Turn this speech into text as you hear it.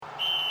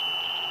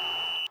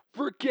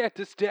Forget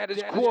the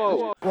status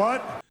quo.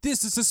 What?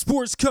 This is the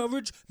sports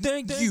coverage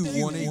that you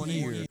want to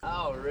hear.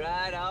 All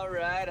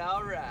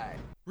right.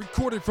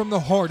 Recorded from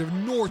the heart of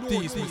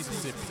Northeast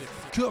Mississippi,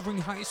 covering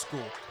high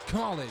school,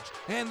 college,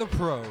 and the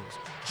pros.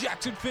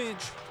 Jackson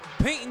Finch,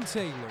 Peyton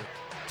Taylor.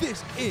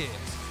 This is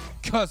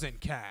Cousin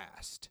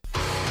Cast.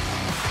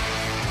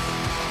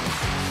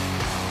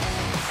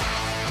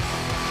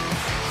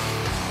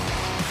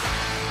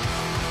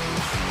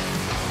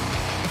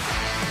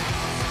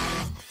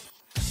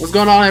 What's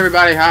going on,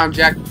 everybody? Hi, I'm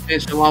Jackson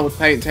Finch, along with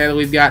Peyton Taylor.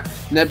 We've got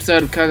an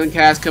episode of Cousin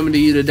Cast coming to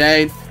you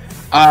today.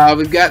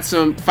 We've got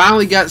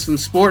finally got some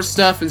sports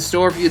stuff in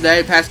store for you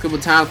today. Past couple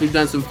of times, we've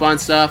done some fun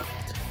stuff,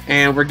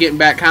 and we're getting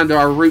back kind of to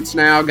our roots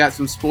now. Got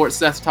some sports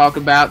stuff to talk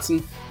about.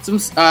 Some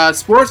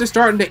sports are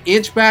starting to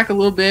inch back a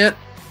little bit.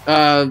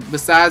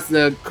 Besides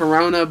the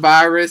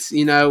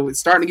coronavirus, it's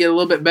starting to get a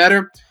little bit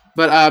better.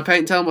 But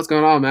Peyton, tell them what's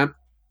going on, man.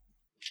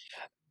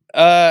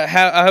 I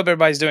hope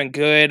everybody's doing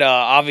good.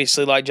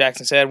 Obviously, like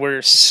Jackson said,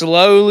 we're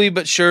slowly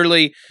but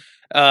surely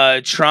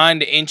trying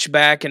to inch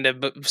back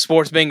into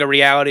sports being a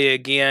reality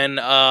again.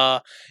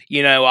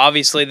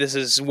 Obviously, this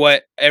is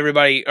what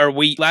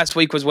last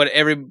week was what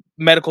every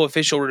medical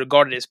official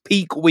regarded as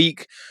peak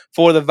week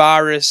for the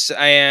virus.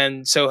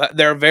 And so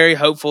they're very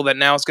hopeful that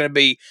now it's going to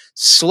be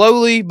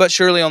slowly but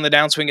surely on the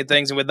downswing of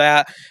things. And with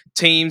that,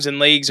 teams and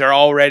leagues are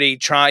already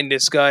trying to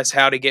discuss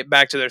how to get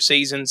back to their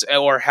seasons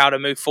or how to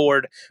move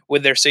forward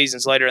with their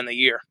seasons later in the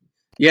year.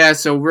 Yeah,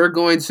 so we're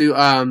going to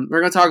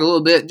talk a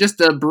little bit,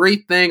 just a brief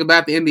thing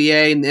about the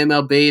NBA and the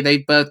MLB. They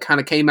both kind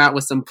of came out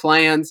with some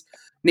plans,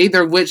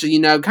 neither of which,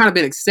 kind of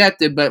been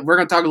accepted, but we're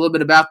going to talk a little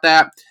bit about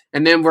that.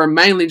 And then we're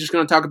mainly just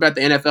going to talk about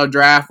the NFL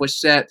draft, which is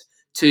set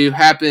to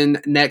happen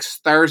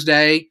next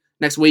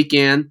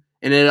weekend,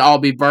 and it'll all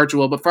be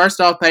virtual. But first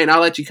off, Peyton,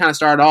 I'll let you kind of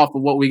start off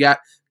with what we got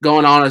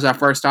going on as our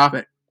first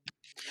topic.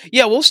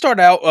 Yeah, we'll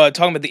start out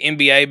talking about the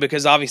NBA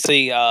because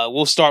obviously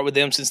we'll start with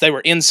them since they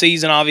were in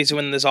season, obviously,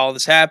 when all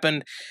this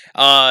happened.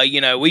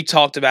 We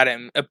talked about it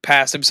in a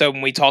past episode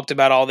when we talked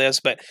about all this,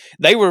 but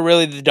they were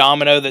really the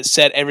domino that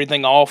set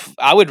everything off,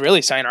 I would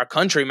really say, in our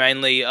country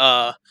mainly,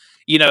 about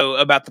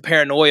the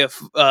paranoia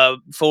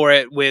for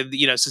it with,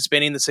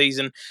 suspending the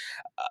season.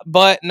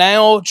 But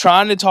now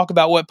trying to talk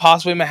about what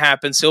possibly may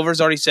happen, Silver's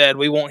already said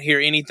we won't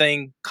hear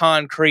anything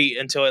concrete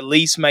until at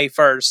least May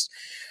 1st.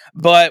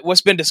 But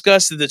what's been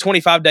discussed is the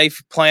 25-day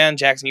plan.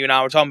 Jackson, you and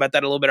I were talking about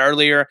that a little bit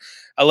earlier.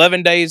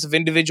 11 days of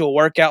individual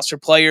workouts for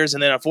players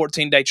and then a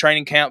 14-day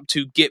training camp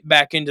to get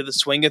back into the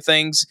swing of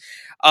things.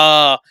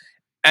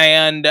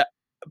 And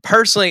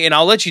personally, and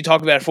I'll let you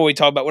talk about it before we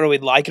talk about whether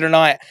we'd like it or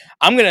not,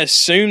 I'm going to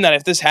assume that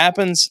if this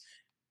happens,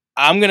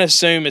 I'm going to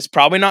assume it's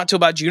probably not till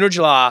about June or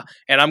July,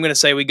 and I'm going to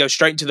say we go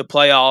straight into the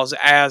playoffs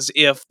as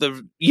if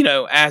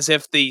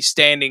the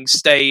standings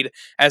stayed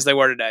as they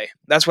were today.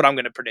 That's what I'm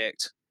going to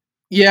predict.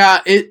 Yeah,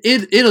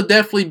 it'll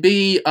definitely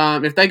be,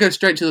 if they go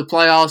straight to the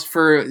playoffs,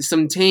 for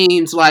some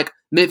teams like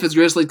Memphis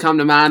Grizzlies come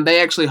to mind.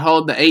 They actually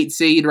hold the 8th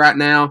seed right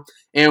now,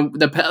 and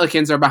the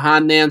Pelicans are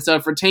behind them. So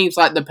for teams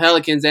like the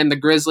Pelicans and the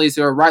Grizzlies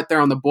who are right there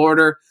on the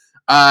border,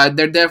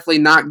 they're definitely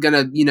not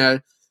going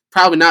to,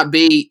 probably not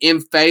be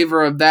in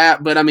favor of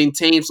that. But,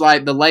 teams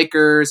like the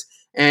Lakers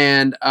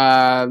and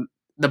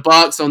the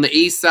Bucks on the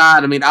east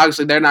side,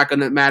 obviously they're not going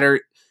to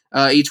matter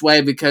each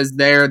way because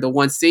they're the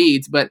 1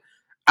 seeds. But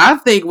I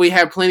think we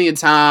have plenty of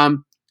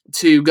time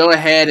to go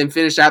ahead and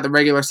finish out the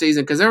regular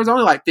season because there was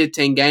only like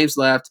 15 games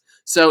left.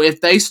 So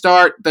if they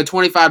start the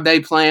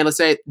 25-day plan, let's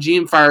say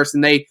June 1st,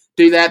 and they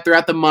do that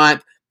throughout the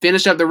month,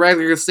 finish up the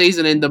regular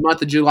season in the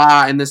month of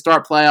July, and then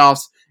start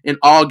playoffs in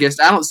August,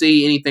 I don't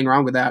see anything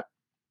wrong with that.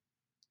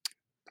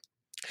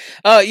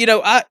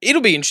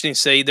 It'll be interesting to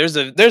see. There's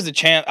a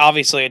chance,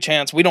 obviously a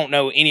chance. We don't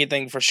know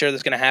anything for sure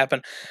that's going to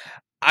happen.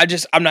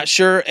 I'm not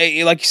sure.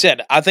 Like you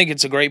said, I think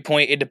it's a great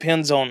point. It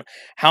depends on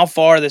how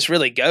far this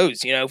really goes.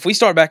 If we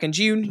start back in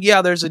June,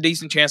 yeah, there's a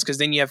decent chance because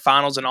then you have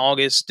finals in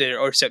August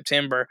or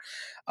September.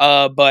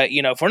 But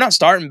if we're not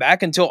starting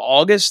back until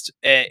August,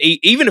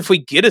 even if we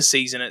get a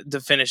season to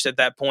finish at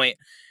that point,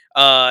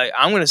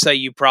 I'm going to say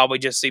you probably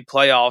just see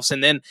playoffs.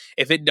 And then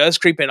if it does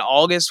creep into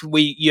August,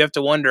 you have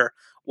to wonder,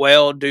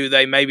 well, do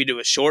they maybe do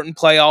a shortened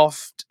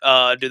playoff?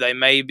 Do they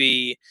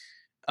maybe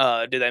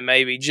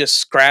just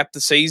scrap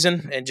the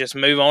season and just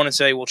move on and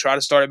say, we'll try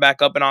to start it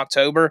back up in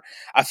October?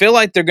 I feel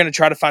like they're going to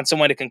try to find some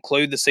way to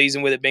conclude the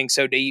season with it being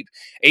so deep,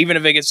 even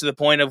if it gets to the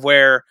point of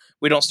where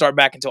we don't start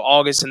back until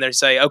August and they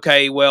say,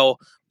 okay, well,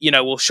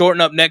 we'll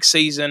shorten up next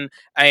season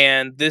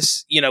and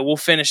this, we'll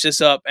finish this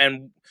up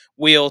and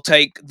we'll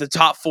take the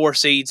top 4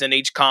 seeds in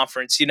each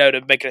conference,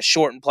 to make it a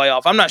shortened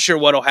playoff. I'm not sure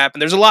what'll happen.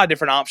 There's a lot of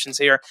different options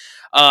here.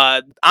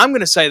 I'm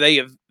going to say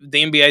the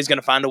NBA is going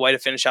to find a way to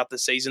finish out the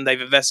season. They've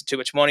invested too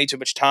much money, too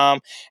much time,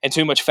 and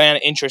too much fan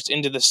interest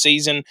into the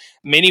season.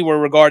 Many were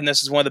regarding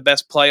this as one of the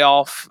best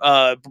playoff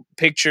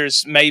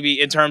pictures, maybe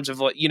in terms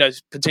of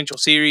potential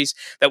series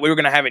that we were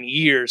going to have in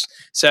years.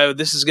 So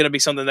this is going to be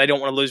something they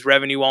don't want to lose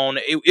revenue on.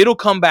 It'll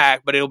come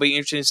back, but it'll be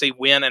interesting to see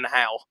when and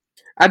how.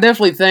 I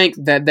definitely think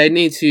that they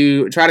need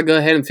to try to go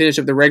ahead and finish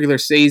up the regular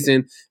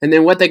season. And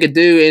then what they could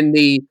do in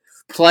the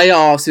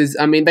playoffs is,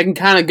 I mean, they can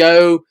kind of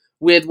go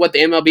with what the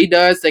MLB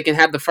does. They can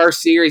have the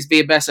first series be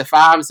a best of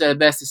 5 instead of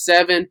best of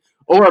 7.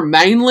 Or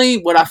mainly,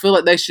 what I feel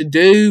like they should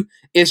do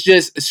is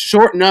just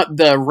shorten up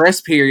the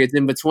rest periods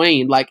in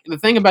between. Like, the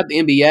thing about the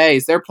NBA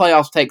is their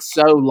playoffs take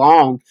so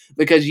long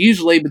because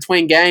usually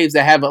between games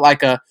they have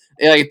like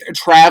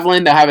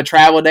traveling, they'll have a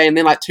travel day and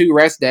then like 2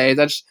 rest days.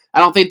 I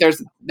don't think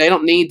they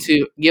don't need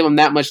to give them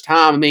that much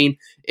time. I mean,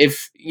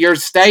 if you're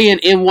staying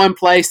in one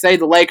place, say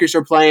the Lakers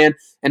are playing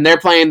and they're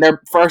playing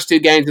their first 2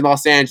 games in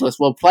Los Angeles,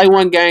 well, play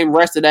one game,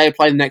 rest a day,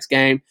 play the next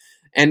game,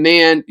 and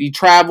then you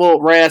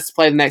travel, rest,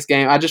 play the next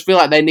game. I just feel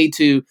like they need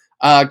to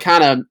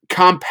kind of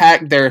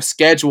compact their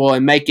schedule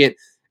and make it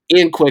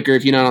end quicker,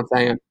 if you know what I'm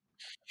saying.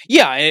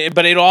 Yeah,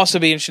 but it'll also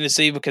be interesting to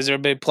see because there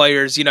will be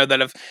players,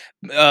 that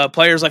have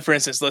players like, for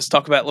instance, let's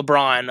talk about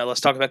LeBron,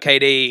 let's talk about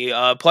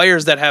KD,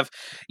 players that have,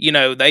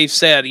 they've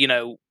said,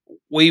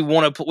 we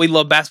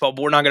love basketball,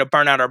 but we're not going to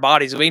burn out our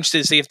bodies. It'll be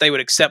interesting to see if they would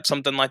accept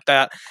something like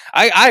that.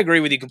 I agree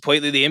with you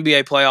completely. The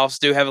NBA playoffs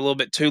do have a little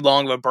bit too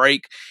long of a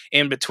break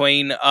in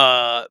between,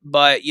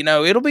 but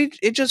it'll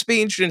just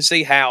be interesting to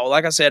see how.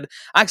 Like I said,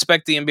 I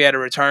expect the NBA to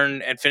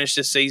return and finish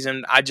this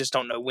season. I just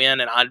don't know when,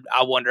 and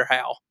I wonder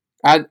how.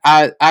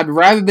 I'd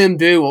rather them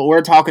do what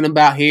we're talking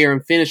about here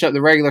and finish up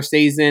the regular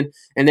season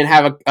and then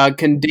have a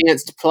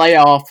condensed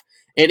playoff.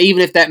 And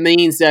even if that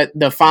means that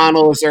the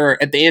finals are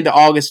at the end of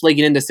August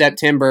leading into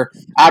September,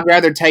 I'd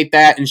rather take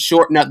that and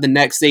shorten up the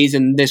next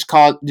season than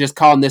just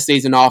calling this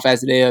season off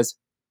as it is.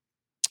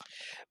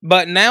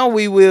 But now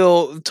we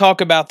will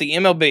talk about the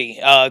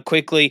MLB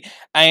quickly.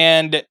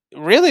 And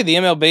really the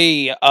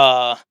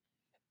MLB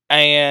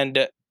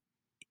and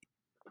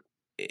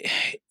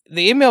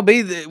the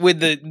MLB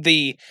with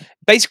the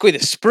basically the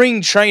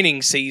spring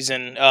training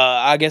season,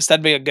 I guess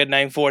that'd be a good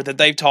name for it, that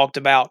they've talked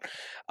about,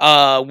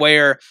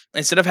 where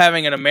instead of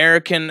having an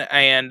American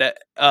and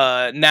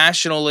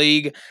National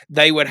League,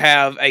 they would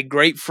have a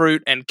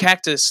Grapefruit and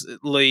Cactus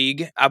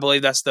League. I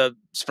believe that's the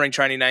spring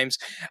training names.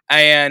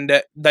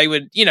 And they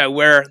would,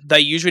 where they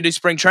usually do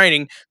spring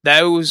training,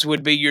 those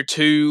would be your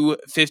 2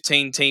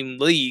 15-team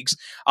leagues,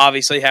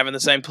 obviously having the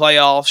same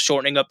playoffs,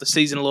 shortening up the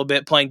season a little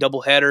bit, playing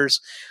double headers.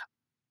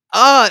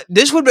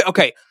 This would be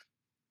okay.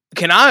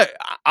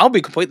 I'll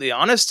be completely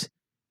honest.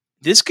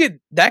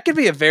 That could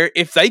be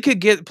if they could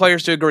get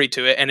players to agree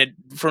to it, and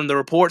from the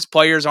reports,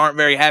 players aren't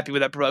very happy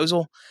with that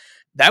proposal.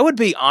 That would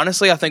be,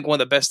 honestly, I think, one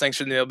of the best things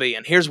for the MLB.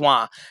 And here's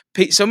why.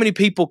 So many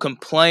people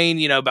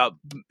complain, about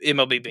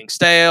MLB being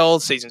stale,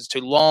 season's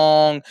too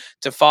long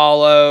to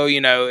follow,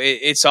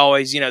 it's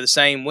always, the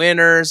same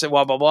winners,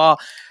 blah, blah, blah.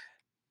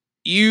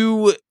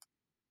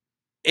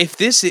 If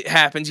this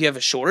happens, you have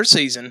a shorter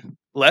season,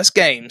 less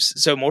games,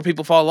 so more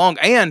people follow along,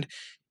 and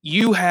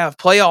you have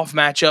playoff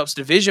matchups,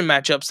 division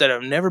matchups that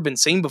have never been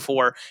seen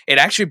before. It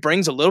actually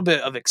brings a little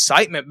bit of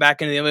excitement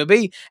back into the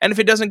MLB. And if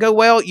it doesn't go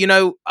well,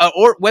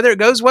 or whether it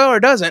goes well or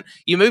doesn't,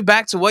 you move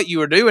back to what you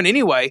were doing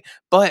anyway.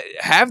 But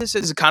have this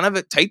as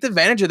take the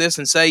advantage of this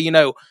and say,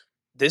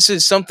 this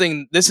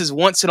is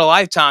once in a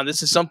lifetime.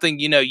 This is something,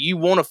 you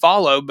want to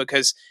follow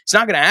because it's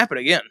not going to happen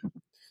again.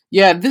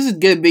 Yeah, this is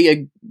going to be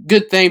a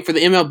good thing for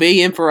the MLB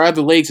and for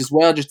other leagues as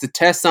well, just to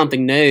test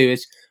something new.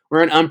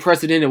 We're in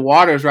unprecedented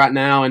waters right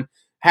now, and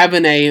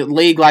having a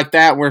league like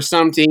that where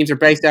some teams are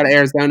based out of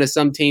Arizona,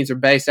 some teams are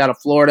based out of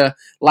Florida,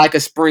 like a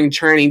spring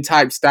training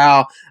type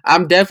style,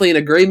 I'm definitely in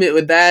agreement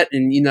with that.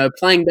 And,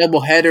 playing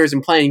double headers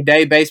and playing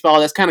day baseball,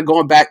 that's kind of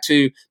going back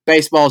to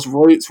baseball's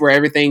roots where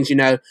everything's,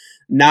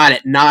 not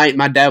at night.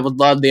 My dad would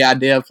love the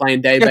idea of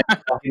playing day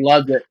baseball. He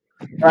loves it.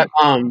 But,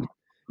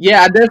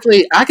 yeah,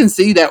 I can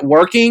see that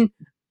working.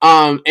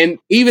 And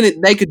even if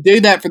they could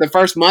do that for the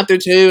first month or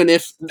two, and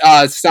if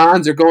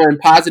signs are going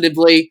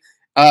positively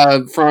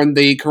from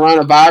the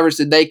coronavirus,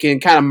 that they can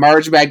kind of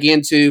merge back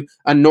into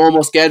a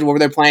normal schedule where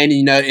they're playing,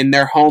 in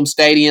their home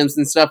stadiums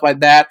and stuff like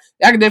that.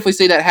 I can definitely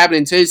see that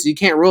happening too, so you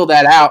can't rule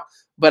that out.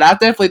 But I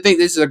definitely think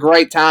this is a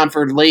great time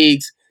for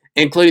leagues,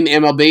 including the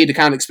MLB, to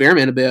kind of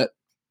experiment a bit.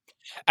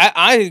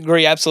 I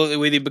agree absolutely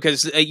with you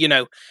because,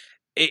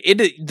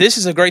 this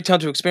is a great time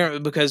to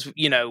experiment because,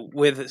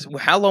 with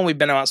how long we've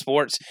been about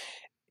sports,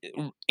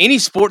 any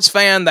sports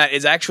fan that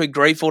is actually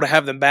grateful to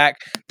have them back,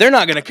 they're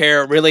not going to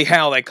care really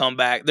how they come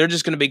back. They're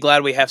just going to be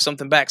glad we have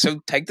something back. So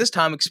take this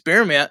time,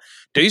 experiment,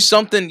 do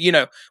something,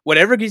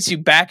 whatever gets you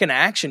back in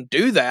action,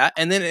 do that.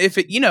 And then if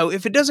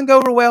it doesn't go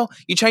over well,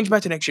 you change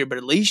back to next year, but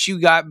at least you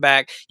got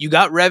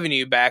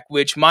revenue back,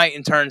 which might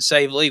in turn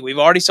save the league. We've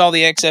already saw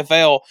the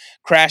XFL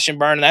crash and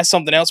burn. And that's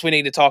something else we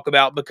need to talk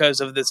about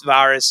because of this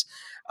virus.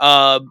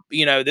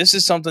 This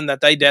is something that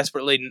they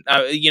desperately,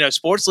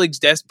 sports leagues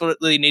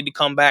desperately need to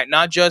come back,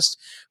 not just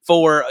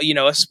for,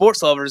 us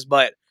sports lovers,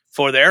 but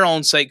for their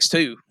own sakes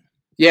too.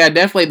 Yeah,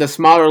 definitely the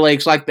smaller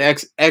leagues like the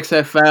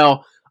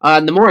XFL,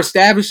 the more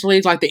established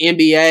leagues like the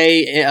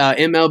NBA,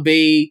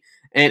 MLB,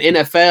 and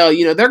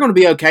NFL, they're going to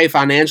be okay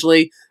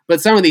financially. But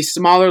some of these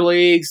smaller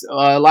leagues,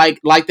 like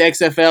the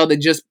XFL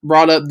that just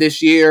brought up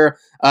this year,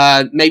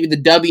 maybe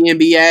the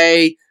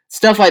WNBA,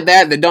 stuff like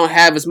that don't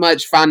have as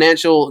much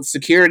financial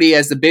security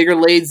as the bigger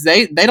leagues,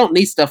 they don't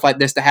need stuff like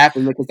this to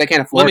happen because they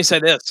can't afford Let me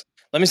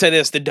say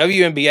this: the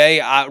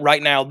WNBA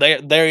right now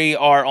they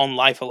are on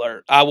life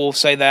alert. I will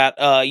say that.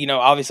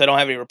 Obviously I don't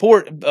have any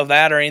report of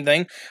that or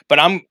anything, but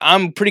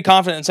I'm pretty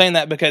confident in saying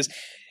that because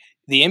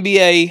the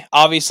NBA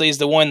obviously is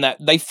the one that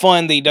they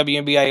fund the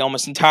WNBA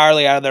almost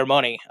entirely out of their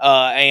money,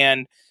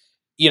 and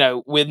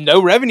with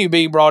no revenue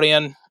being brought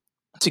in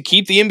to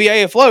keep the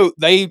NBA afloat,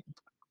 they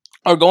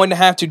are going to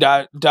have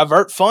to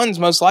divert funds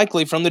most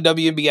likely from the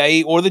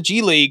WNBA or the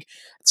G League.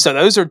 So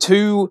those are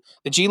two,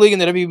 the G League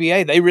and the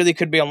WNBA, they really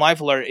could be on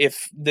life alert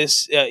if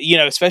this,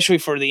 especially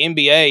for the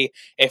NBA,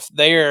 if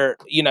their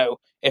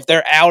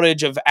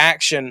outage of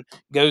action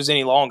goes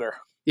any longer.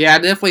 Yeah, I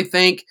definitely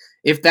think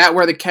if that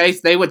were the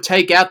case, they would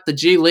take out the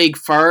G League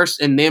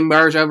first and then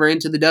merge over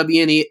into the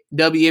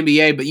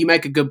WNBA. But you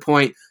make a good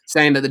point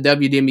saying that the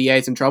WNBA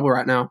is in trouble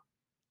right now.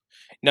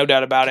 No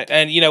doubt about it.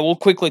 And, we'll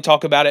quickly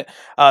talk about it.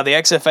 The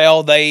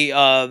XFL,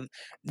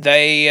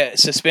 they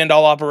suspend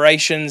all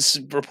operations.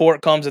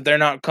 Report comes that they're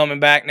not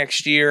coming back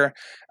next year.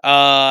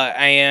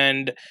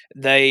 And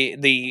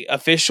the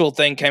official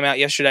thing came out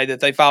yesterday that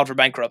they filed for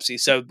bankruptcy.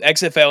 So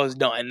XFL is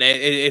done.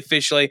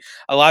 Officially,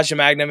 Elijah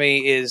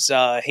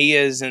McNamee he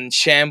is in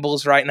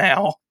shambles right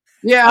now.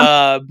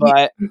 Yeah.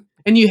 But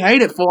and you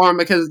hate it for them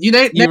because you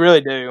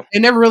really do. They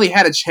never really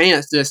had a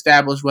chance to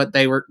establish what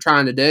they were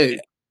trying to do.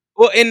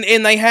 Well,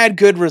 and they had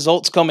good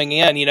results coming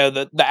in.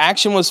 The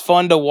action was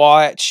fun to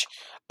watch.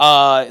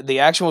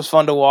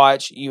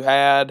 You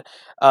had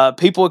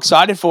people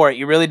excited for it.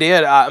 You really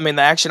did.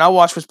 The action I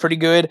watched was pretty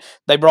good.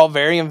 They brought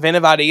very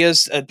inventive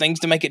ideas,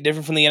 things to make it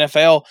different from the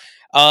NFL.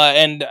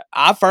 And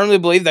I firmly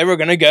believe they were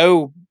going to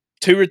go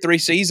 2 or 3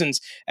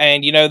 seasons.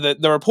 And,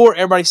 the report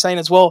everybody's saying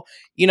as well,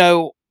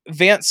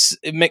 Vince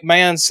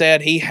McMahon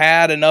said he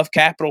had enough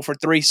capital for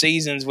 3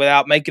 seasons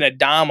without making a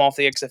dime off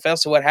the XFL.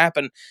 So what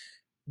happened?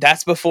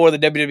 That's before the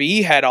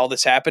WWE had all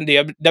this happen.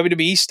 The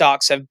WWE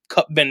stocks have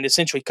been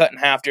essentially cut in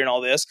half during all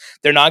this.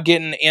 They're not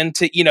getting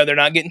they're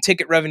not getting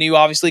ticket revenue,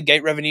 obviously,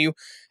 gate revenue.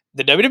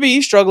 The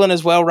WWE struggling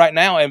as well right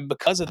now. And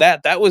because of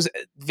that was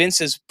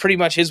Vince's pretty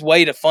much his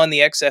way to fund the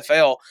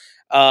XFL.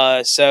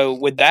 So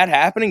with that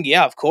happening,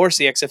 yeah, of course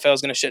the XFL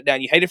is going to shut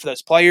down. You hate it for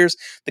those players,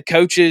 the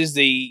coaches,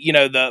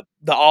 the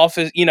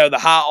office, the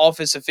high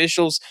office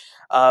officials.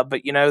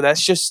 But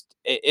that's just,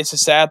 it's a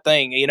sad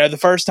thing. The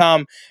first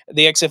time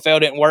the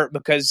XFL didn't work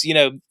because,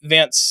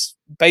 Vince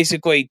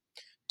basically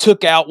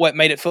took out what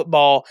made it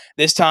football.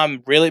 This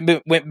time really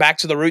went back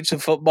to the roots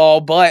of football,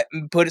 but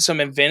put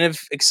some inventive,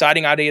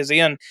 exciting ideas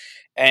in.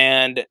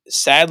 And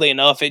sadly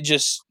enough, it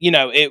just,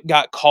 it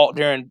got caught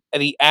during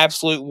the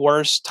absolute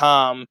worst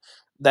time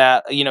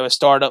that, a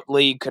startup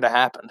league could have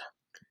happened.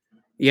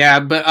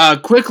 Yeah,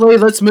 but quickly,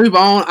 let's move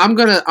on.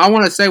 I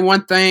want to say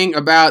one thing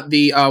about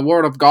the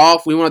World of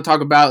Golf. We want to talk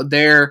about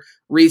their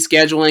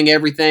rescheduling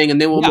everything, and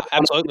then we'll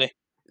absolutely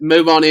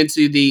move on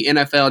into the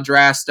NFL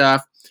draft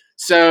stuff.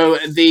 So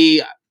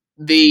the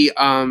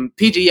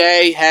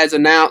PGA has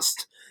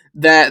announced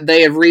that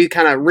they have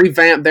kind of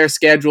revamped their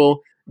schedule.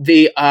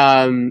 The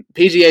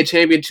PGA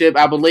Championship,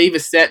 I believe,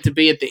 is set to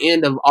be at the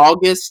end of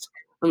August.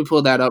 Let me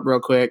pull that up real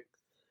quick.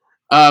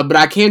 But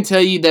I can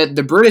tell you that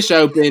the British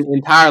Open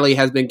entirely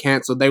has been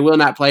canceled. They will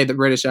not play the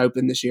British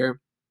Open this year.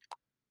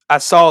 I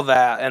saw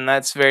that, and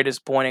that's very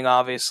disappointing,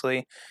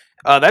 obviously.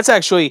 I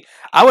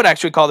would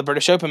actually call the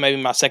British Open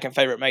maybe my second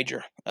favorite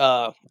major.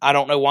 I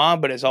don't know why,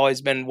 but it's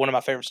always been one of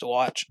my favorites to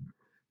watch.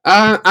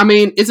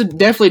 It's a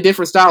definitely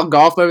different style of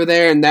golf over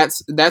there, and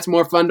that's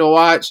more fun to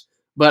watch.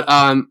 But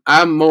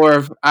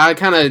I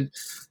kind of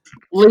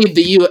leave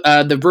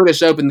the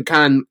British Open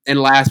kind of in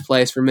last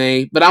place for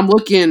me. But I'm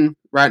looking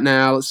right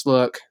now. Let's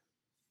look.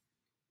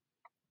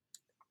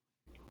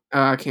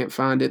 I can't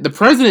find it. The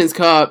President's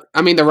Cup,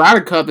 the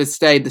Ryder Cup has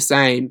stayed the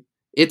same.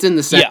 It's in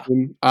the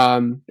same. Yeah.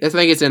 I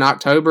think it's in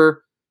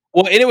October.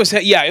 Well, and it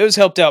was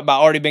helped out by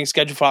already being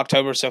scheduled for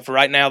October. So for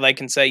right now, they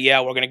can say, yeah,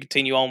 we're going to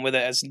continue on with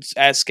it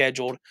as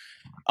scheduled.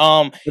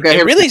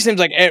 It really seems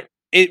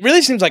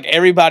like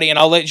everybody, and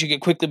I'll let you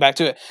get quickly back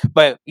to it,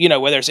 but,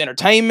 whether it's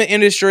entertainment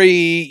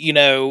industry,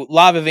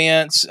 live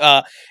events,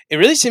 it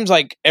really seems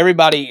like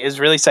everybody is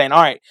really saying,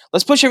 all right,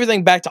 let's push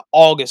everything back to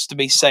August to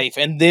be safe,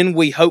 and then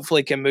we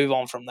hopefully can move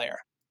on from there.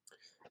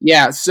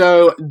 Yeah,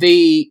 so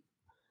the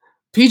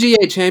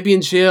PGA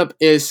Championship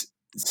is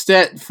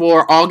set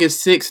for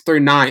August 6th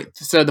through 9th,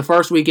 so the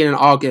first weekend in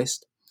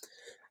August.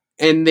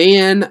 And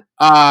then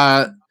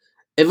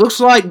it looks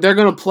like they're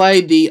going to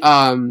play the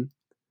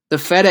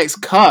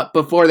FedEx Cup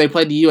before they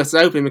play the U.S.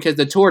 Open because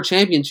the Tour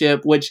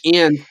Championship, which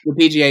ends the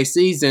PGA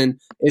season,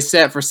 is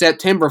set for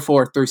September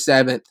 4th through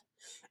 7th.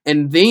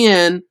 And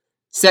then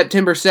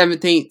September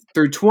 17th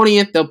through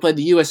 20th, they'll play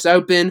the U.S.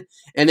 Open.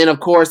 And then, of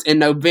course, in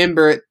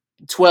November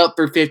 12th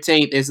through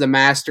 15th is the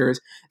Masters.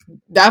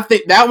 I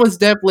think that one's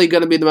definitely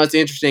going to be the most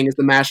interesting is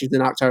the Masters in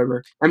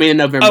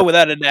November. Oh,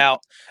 without a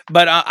doubt.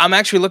 But I'm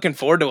actually looking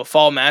forward to a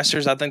fall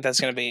Masters. I think that's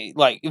going to be,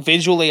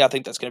 visually, I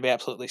think that's going to be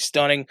absolutely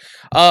stunning.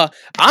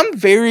 I'm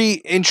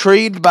very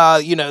intrigued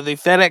by, the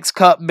FedEx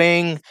Cup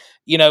being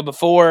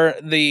before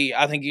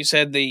I think you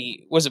said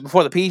was it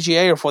before the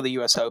PGA or before the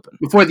U.S. Open?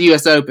 Before the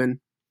U.S. Open.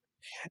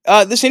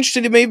 This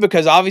interested me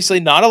because obviously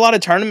not a lot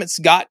of tournaments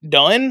got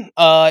done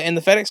in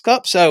the FedEx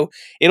Cup, so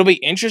it'll be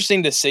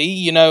interesting to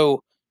see,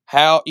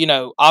 how,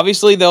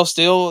 obviously they'll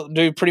still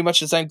do pretty much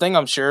the same thing,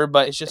 I'm sure,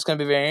 but it's just going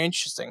to be very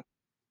interesting.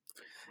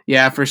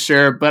 Yeah, for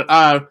sure. But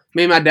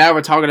me and my dad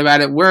were talking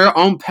about it. We're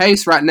on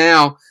pace right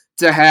now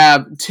to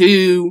have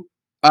 2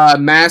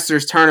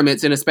 Masters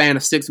tournaments in a span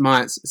of 6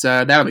 months,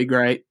 so that'll be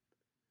great.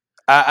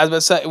 I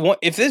was about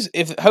to say,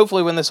 if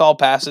hopefully when this all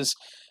passes,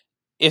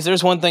 if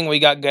there's one thing we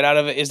got good out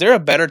of it, is there a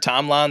better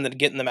timeline than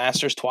getting the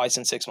Masters twice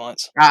in 6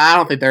 months? I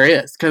don't think there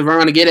is, because we're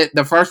going to get it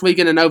the first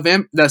weekend of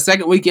November, the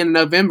second weekend in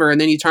November,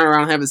 and then you turn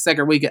around and have the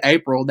second week of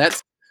April.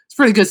 It's a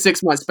pretty good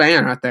 6 month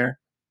span right there.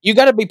 You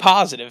got to be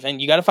positive,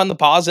 and you got to find the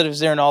positives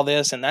there in all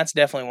this, and that's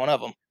definitely one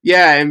of them.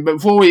 Yeah,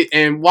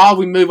 and while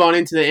we move on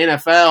into the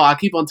NFL, I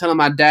keep on telling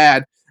my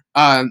dad,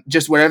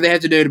 just whatever they have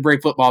to do to bring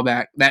football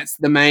back. That's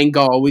the main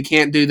goal. We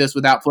can't do this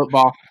without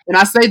football. And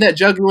I say that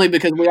jokingly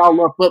because we all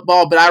love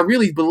football, but I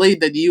really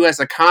believe that the U.S.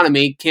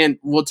 economy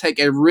will take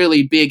a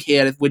really big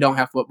hit if we don't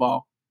have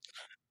football.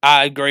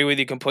 I agree with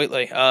you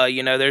completely.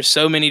 There's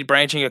so many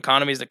branching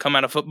economies that come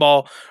out of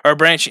football, or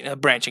branching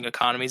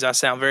economies. I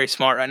sound very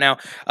smart right now.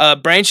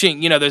 Branching,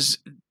 there's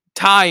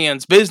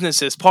tie-ins,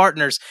 businesses,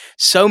 partners.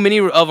 So many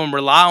of them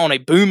rely on a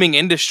booming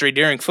industry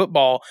during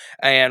football,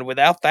 and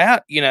without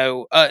that,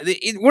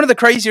 one of the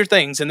crazier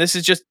things. And this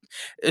is just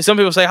some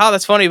people say, "Oh,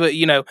 that's funny," but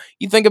you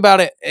think about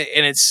it,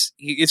 and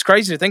it's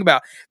crazy to think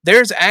about.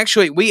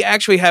 We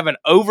actually have an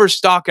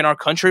overstock in our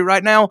country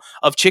right now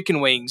of chicken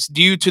wings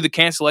due to the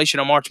cancellation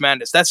of March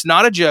Madness. That's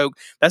not a joke.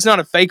 That's not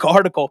a fake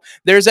article.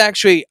 There's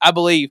actually, I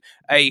believe,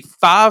 a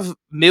 5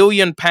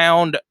 million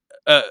pound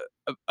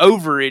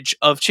overage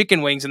of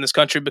chicken wings in this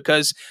country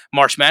because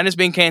March Madness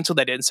being canceled.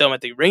 They didn't sell them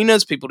at the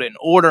arenas. People didn't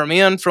order them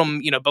in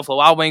from Buffalo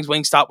Wild Wings,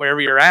 Wingstop,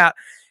 wherever you're at.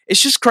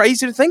 It's just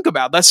crazy to think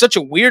about. That's such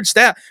a weird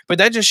stat, but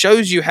that just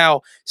shows you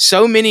how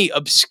so many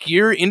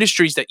obscure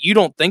industries that you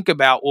don't think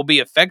about will be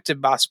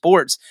affected by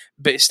sports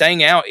but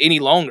staying out any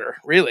longer,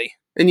 really.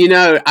 And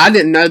I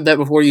didn't know that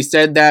before you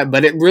said that,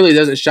 but it really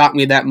doesn't shock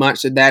me that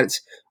much that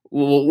that's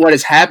what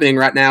is happening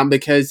right now,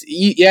 because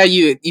you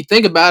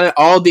think about it,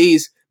 all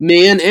these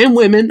men and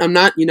women, I'm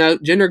not,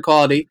 gender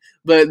equality,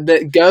 but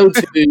that go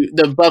to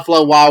the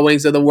Buffalo Wild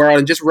Wings of the world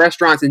and just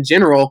restaurants in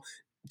general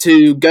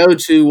to go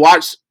to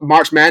watch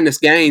March Madness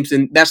games.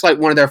 And that's like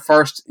one of their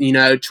first,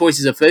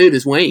 choices of food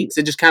is wings.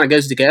 It just kind of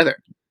goes together.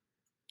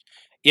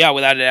 Yeah,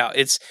 without a doubt.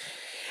 It's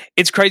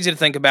crazy to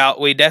think about.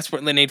 We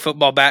desperately need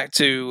football back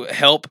to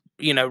help,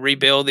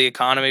 rebuild the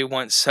economy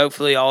once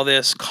hopefully all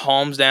this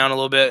calms down a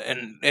little bit,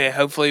 and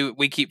hopefully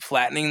we keep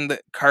flattening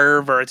the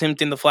curve or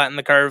attempting to flatten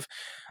the curve.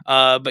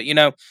 But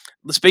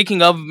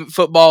speaking of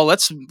football,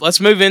 let's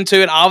move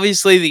into it.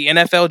 Obviously, the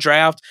NFL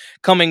draft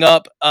coming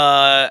up.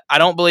 I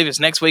don't believe it's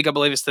next week. I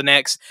believe it's the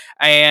next,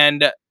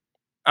 and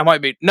I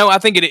might be. No, I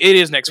think it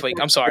is next week.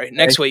 I'm sorry,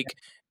 next week.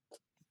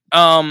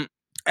 And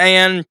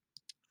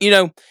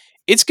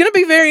it's going to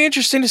be very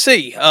interesting to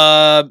see.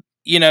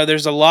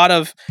 There's a lot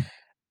of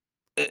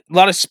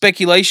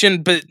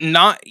speculation, but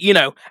not,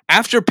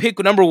 after pick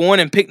number 1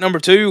 and pick number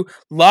 2,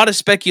 a lot of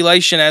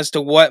speculation as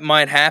to what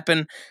might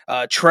happen.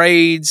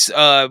 Trades,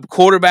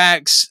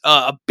 quarterbacks,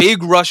 a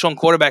big rush on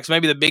quarterbacks,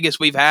 maybe the biggest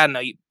we've had in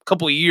a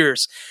couple of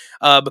years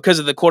because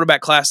of the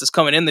quarterback class that's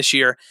coming in this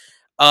year.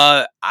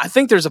 I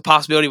think there's a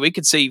possibility we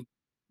could see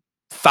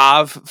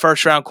 5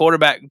 first-round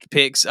quarterback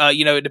picks.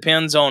 It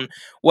depends on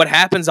what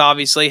happens,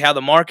 obviously, how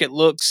the market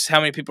looks,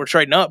 how many people are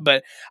trading up.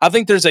 But I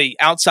think there's a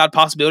outside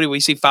possibility we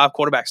see 5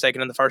 quarterbacks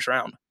taken in the first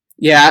round.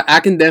 Yeah, I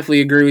can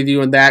definitely agree with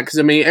you on that because,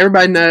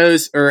 everybody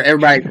knows or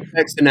everybody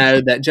expects to know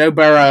that Joe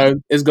Burrow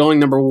is going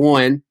number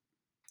 1.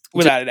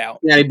 Without a doubt.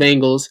 Cincinnati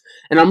Bengals.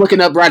 And I'm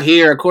looking up right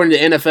here, according to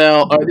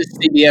NFL, or this is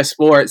CBS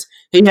Sports,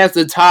 he has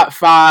the top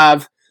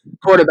 5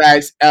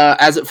 quarterbacks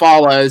as it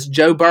follows: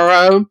 Joe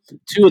Burrow,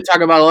 Tua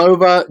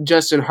Tagovailoa,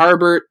 Justin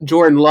Herbert,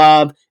 Jordan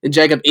Love, and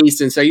Jacob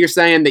Eason. So you're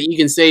saying that you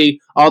can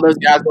see all those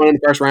guys going in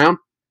the first round?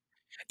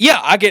 Yeah,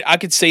 I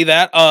could see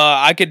that.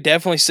 I could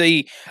definitely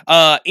see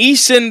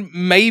Eason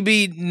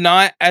maybe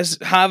not as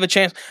high of a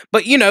chance,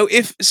 but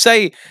if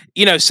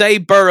say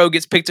Burrow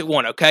gets picked at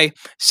 1, okay?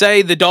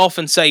 Say the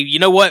Dolphins say, you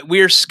know what,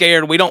 we're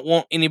scared. We don't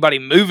want anybody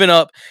moving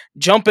up,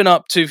 jumping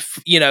up to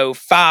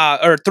 5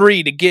 or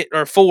 3 to get,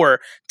 or 4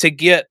 to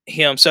get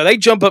him. So they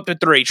jump up to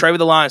 3. Trade with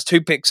the Lions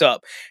 2 picks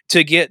up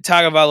to get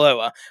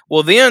Tagovailoa.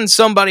 Well, then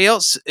somebody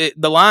else,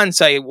 the Lions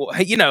say, well,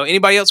 hey,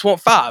 anybody else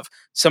want 5?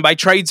 Somebody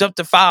trades up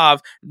to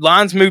 5.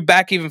 Lions move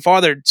back even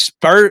farther,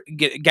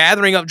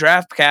 gathering up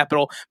draft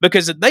capital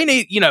because they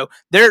need,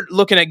 they're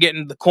looking at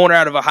getting the corner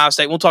out of Ohio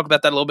State. We'll talk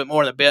about that a little bit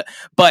more in a bit,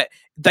 but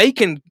they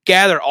can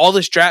gather all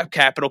this draft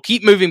capital,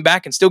 keep moving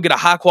back, and still get a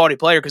high quality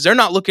player because they're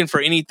not looking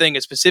for anything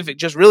specific,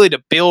 just really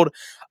to build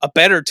a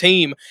better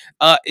team.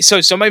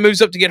 So somebody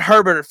moves up to get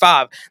Herbert at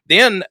 5.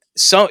 Then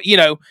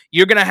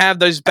you're going to have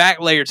those back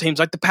layer teams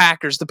like the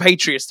Packers, the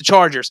Patriots, the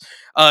Chargers,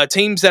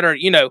 teams that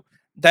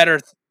are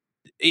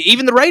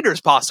even the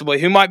Raiders possibly,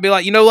 who might be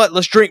like, you know what,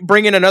 let's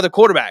bring in another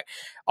quarterback.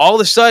 All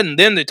of a sudden,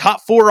 then the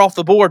top 4 off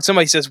the board,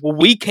 somebody says, well,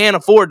 we can't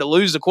afford to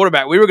lose the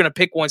quarterback. We were going to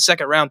pick one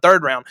second round,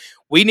 third round.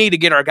 We need to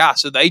get our guy.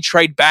 So they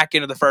trade back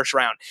into the first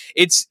round.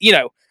 It's,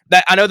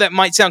 that I know that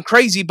might sound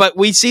crazy, but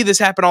we see this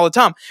happen all the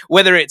time,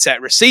 whether it's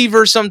at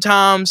receiver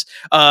sometimes,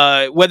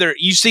 whether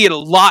you see it a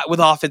lot with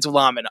offensive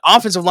linemen.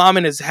 Offensive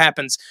linemen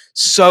happens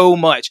so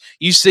much.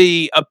 You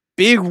see a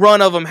big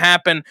run of them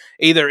happen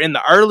either in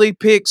the early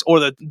picks or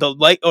the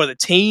late or the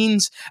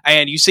teens,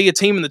 and you see a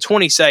team in the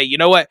 20s say, you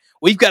know what,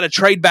 we've got to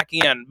trade back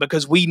in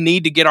because we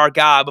need to get our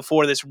guy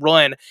before this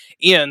run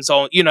ends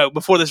on,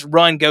 before this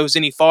run goes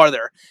any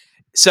farther.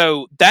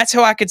 So that's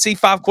how I could see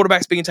 5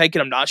 quarterbacks being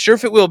taken. I'm not sure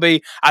if it will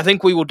be. I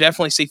think we will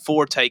definitely see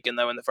 4 taken,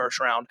 though, in the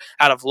first round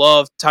out of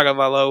Love,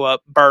 Tagovailoa,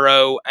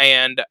 Burrow,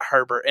 and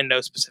Herbert in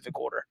no specific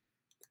order.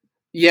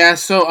 Yeah,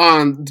 so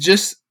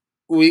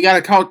we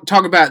got to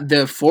talk about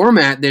the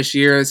format this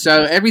year.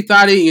 So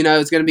everybody,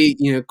 is going to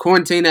be,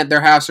 quarantined at their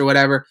house or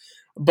whatever.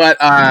 But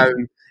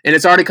and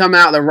it's already come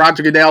out that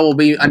Roger Goodell will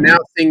be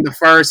announcing the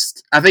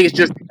first. I think it's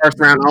just the first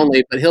round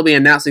only, but he'll be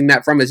announcing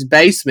that from his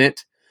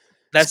basement.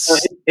 So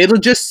it'll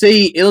just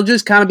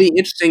kind of be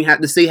interesting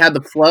to see how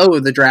the flow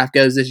of the draft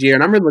goes this year,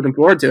 and I'm really looking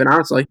forward to it,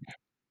 honestly.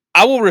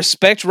 I will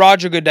respect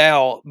Roger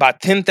Goodell by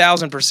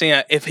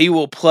 10,000% if he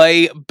will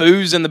play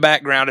booze in the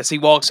background as he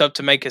walks up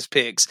to make his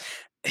picks.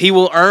 He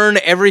will earn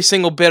every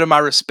single bit of my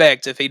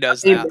respect if he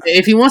does that.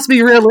 If he wants to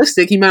be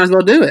realistic, he might as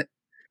well do it.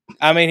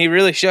 I mean, he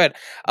really should.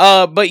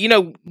 But,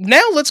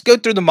 now let's go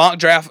through the mock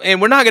draft,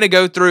 and we're not going to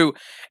go through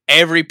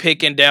every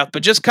pick in depth,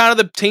 but just kind of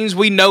the teams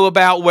we know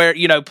about where,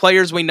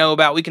 players we know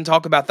about. We can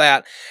talk about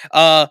that.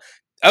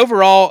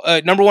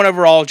 Overall, number 1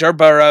 overall, Joe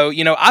Burrow.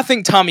 I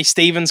think Tommy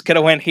Stevens could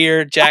have went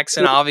here.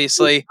 Jackson,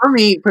 obviously.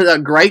 Tommy put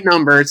up great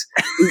numbers.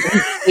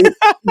 He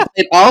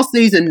all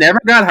season, never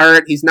got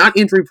hurt. He's not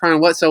injury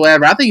prone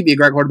whatsoever. I think he'd be a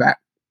great quarterback.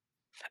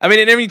 I mean,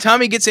 and every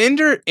time he gets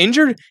injured,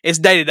 it's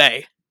day to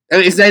day.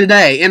 It's day to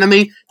day, and I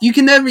mean, you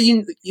can never.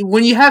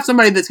 When you have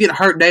somebody that's getting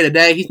hurt day to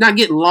day, he's not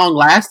getting long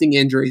lasting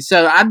injuries.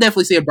 So I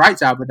definitely see a bright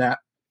side with that.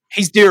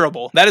 He's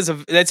durable. That's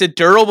a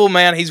durable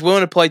man. He's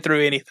willing to play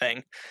through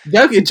anything.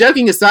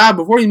 Joking aside,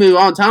 before you move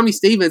on, Tommy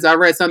Stevens, I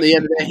read something the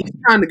other day. He's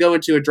trying to go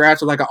into a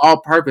draft with like an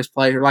all purpose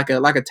player, like a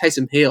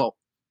Taysom Hill.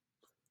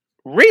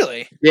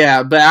 Really?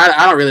 Yeah, but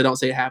I don't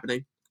see it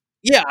happening.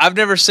 Yeah, I've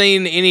never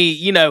seen any,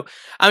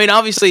 I mean,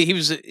 obviously he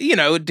was,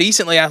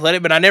 decently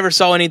athletic, but I never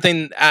saw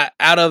anything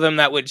out of him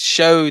that would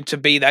show to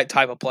be that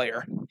type of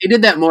player. He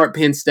did that more at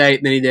Penn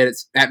State than he did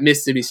at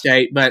Mississippi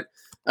State, but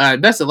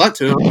best of luck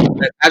to him.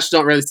 I just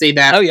don't really see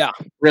that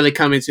really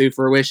coming to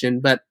fruition.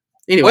 But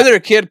anyway. Whether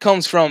a kid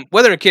comes from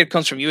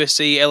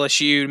USC,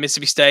 LSU,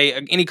 Mississippi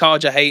State, any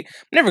college I hate,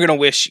 I'm never going to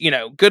wish,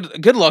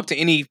 good luck to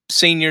any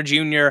senior,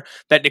 junior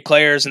that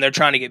declares and they're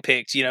trying to get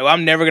picked.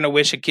 I'm never going to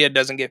wish a kid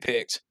doesn't get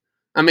picked.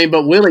 I mean,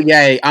 but Willie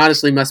Gay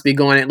honestly must be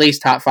going at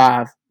least top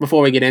 5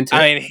 before we get into it.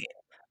 I mean,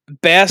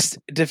 best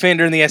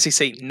defender in the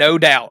SEC, no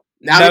doubt.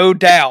 No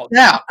doubt.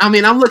 Yeah, I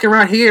mean, I'm looking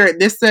right here.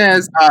 This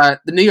says the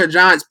New York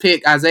Giants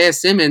pick Isaiah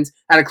Simmons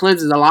out of Clemson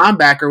as a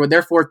linebacker with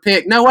their 4th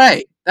pick. No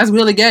way. That's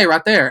Willie Gay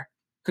right there.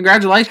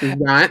 Congratulations,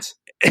 Giants.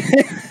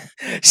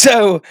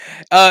 So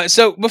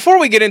before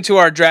we get into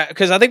our draft,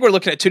 because I think we're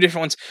looking at 2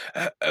 different ones,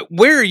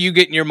 where are you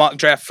getting your mock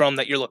draft from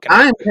that you're looking at?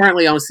 I am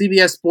currently on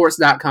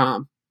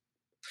CBSSports.com.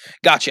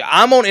 Gotcha.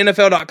 I'm on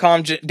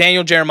NFL.com,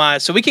 Daniel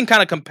Jeremiah, so we can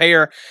kind of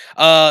compare.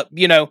 Well,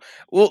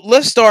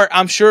 let's start.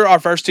 I'm sure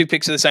our first 2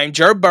 picks are the same.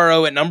 Joe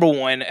Burrow at number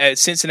 1 at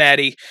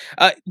Cincinnati.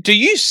 Do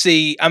you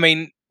see? I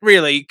mean,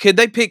 really, could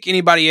they pick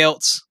anybody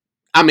else?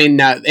 I mean,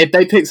 no. If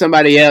they pick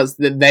somebody else,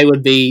 they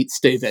would be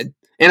stupid.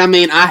 And I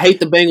mean, I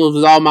hate the Bengals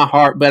with all my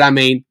heart, but I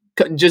mean,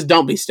 just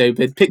don't be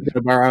stupid. Pick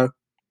Joe Burrow.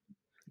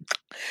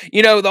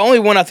 The only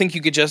one I think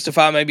you could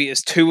justify maybe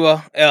is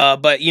Tua,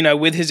 but,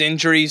 with his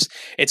injuries,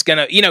 it's going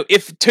to,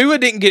 if Tua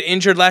didn't get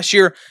injured last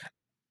year,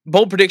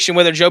 bold prediction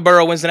whether Joe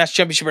Burrow wins the national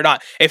championship or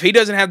not, if he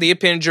doesn't have the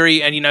hip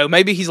injury and,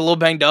 maybe he's a little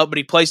banged up, but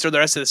he plays through the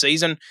rest of the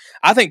season,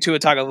 I think Tua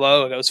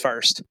Tagovailoa goes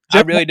first.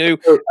 I really do.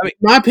 I mean,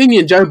 in my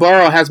opinion, Joe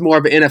Burrow has more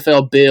of an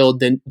NFL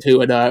build than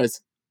Tua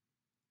does.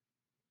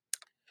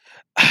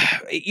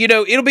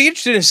 It'll be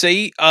interesting to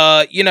see.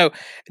 The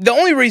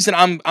only reason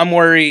I'm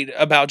worried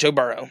about Joe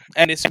Burrow,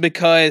 and it's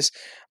because,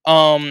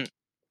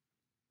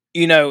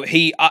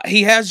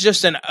 he has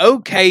just an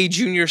okay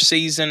junior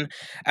season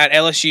at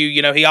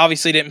LSU. He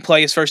obviously didn't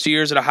play his first 2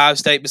 years at Ohio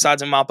State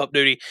besides in mop-up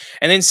duty,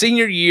 and then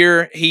senior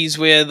year he's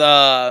with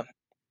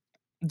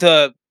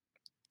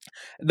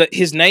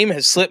his name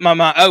has slipped my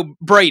mind. Oh,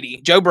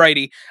 Joe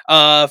Brady,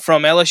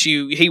 from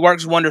LSU. He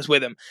works wonders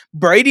with him.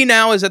 Brady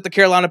now is at the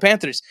Carolina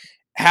Panthers.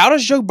 How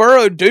does Joe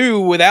Burrow do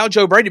without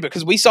Joe Brady?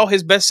 Because we saw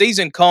his best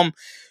season come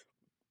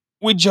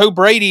with Joe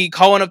Brady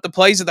calling up the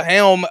plays at the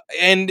helm.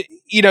 And,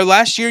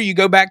 last year you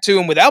go back to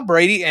him without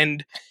Brady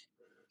and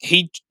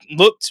he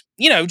looked,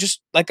 just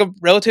like a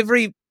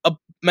relatively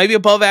maybe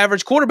above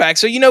average quarterback.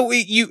 So,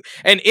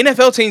 and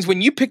NFL teams,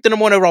 when you pick the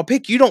number 1 overall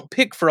pick, you don't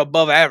pick for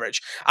above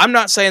average. I'm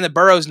not saying that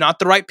Burrow's not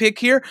the right pick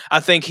here. I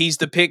think he's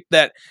the pick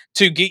that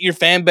to get your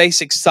fan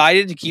base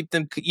excited, to keep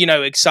them,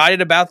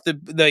 excited about the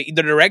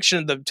direction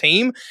of the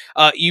team.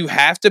 You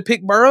have to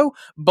pick Burrow,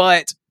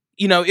 but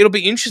it'll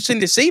be interesting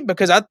to see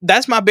because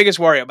that's my biggest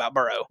worry about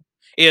Burrow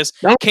is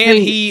can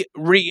he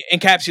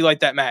encapsulate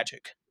that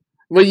magic?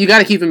 What you got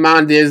to keep in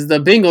mind is the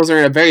Bengals are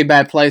in a very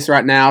bad place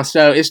right now.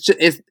 So it's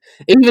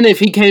even if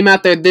he came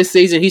out there this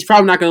season, he's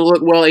probably not going to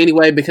look well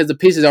anyway because the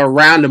pieces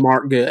around him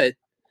aren't good.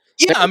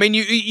 Yeah, I mean,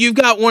 you've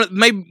got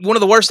maybe one of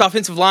the worst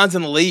offensive lines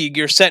in the league.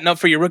 You're setting up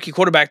for your rookie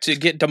quarterback to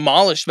get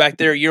demolished back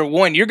there year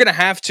one. You're going to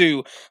have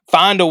to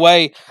find a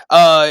way.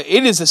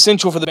 It is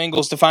essential for the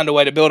Bengals to find a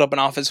way to build up an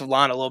offensive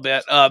line a little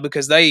bit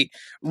because they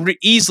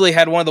easily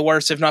had one of the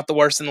worst, if not the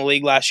worst, in the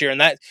league last year.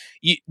 And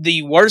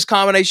the worst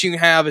combination you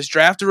can have is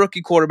draft a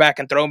rookie quarterback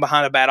and throw him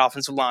behind a bad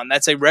offensive line.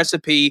 That's a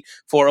recipe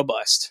for a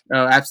bust.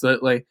 Oh,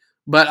 absolutely.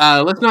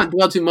 But let's not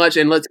dwell too much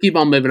and let's keep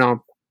on moving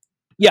on.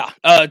 Yeah,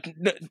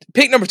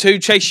 pick number 2,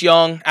 Chase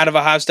Young out of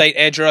Ohio State,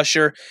 edge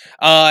rusher.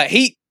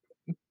 He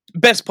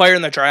best player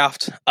in the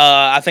draft,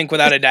 I think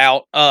without a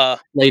doubt.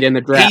 Late in the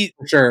draft,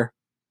 for sure.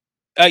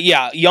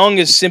 Yeah, Young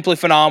is simply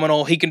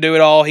phenomenal. He can do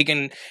it all. He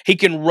can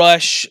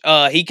rush.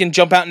 He can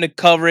jump out into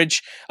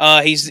coverage.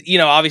 He's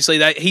obviously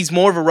that he's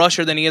more of a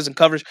rusher than he is in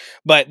coverage.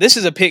 But this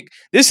is a pick.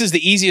 This is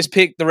the easiest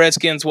pick the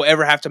Redskins will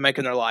ever have to make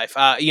in their life.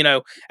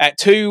 At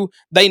 2,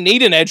 they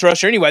need an edge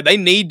rusher anyway. They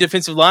need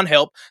defensive line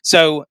help.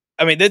 So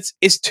I mean,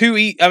 it's too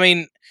easy. I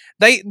mean,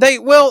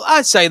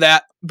 I'd say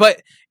that,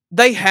 but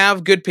they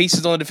have good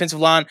pieces on the defensive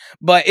line,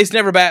 but it's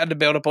never bad to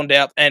build up on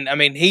depth. And I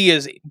mean, he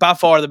is by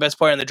far the best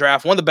player in the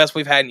draft, one of the best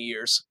we've had in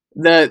years.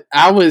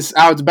 I was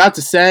about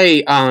to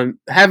say,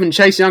 having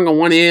Chase Young on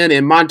one end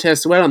and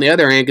Montez Sweat on the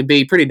other end could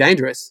be pretty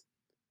dangerous.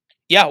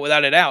 Yeah,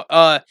 without a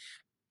doubt.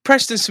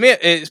 Preston Smith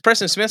is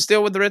Preston Smith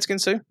still with the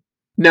Redskins too?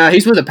 No,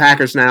 he's with the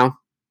Packers now.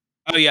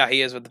 Oh yeah,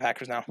 he is with the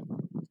Packers now.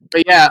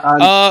 But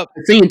yeah,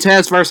 seeing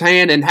Tez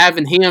firsthand and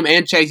having him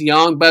and Chase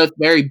Young both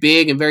very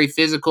big and very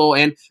physical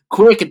and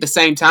quick at the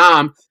same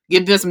time,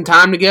 give them some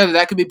time together.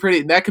 That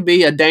could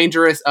be a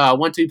dangerous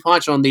 1-2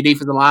 punch on the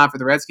defensive line for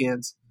the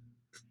Redskins.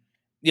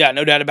 Yeah,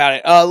 no doubt about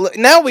it.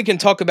 Now we can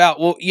talk about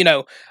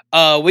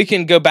we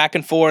can go back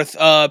and forth.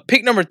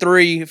 Pick number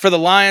 3 for the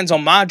Lions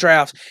on my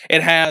draft.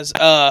 It has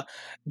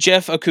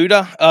Jeff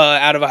Okudah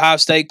out of Ohio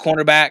State,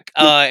 cornerback,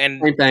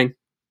 and same thing.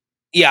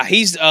 Yeah,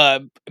 he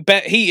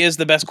is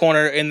the best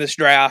corner in this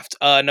draft,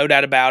 no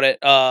doubt about it.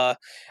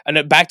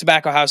 And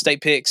back-to-back Ohio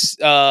State picks.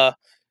 Again,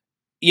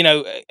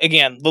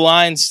 the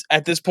Lions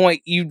at this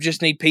point, you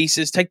just need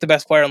pieces. Take the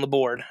best player on the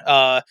board,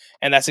 and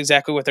that's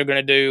exactly what they're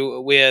going to do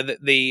with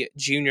the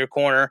junior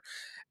corner.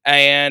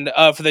 And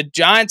for the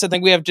Giants, I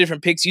think we have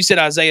different picks. You said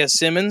Isaiah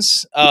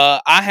Simmons.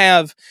 I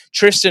have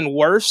Tristan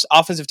Wirfs,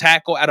 offensive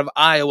tackle out of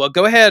Iowa.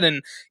 Go ahead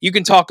and you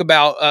can talk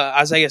about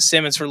Isaiah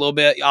Simmons for a little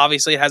bit.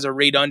 Obviously, it has a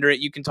read under it.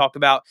 You can talk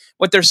about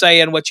what they're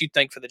saying, what you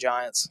think for the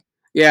Giants.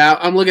 Yeah,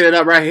 I'm looking it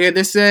up right here.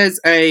 This says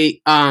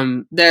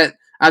that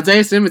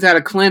Isaiah Simmons out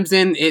of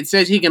Clemson. It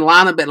says he can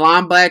line up at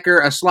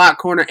linebacker, a slot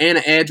corner, and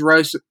an edge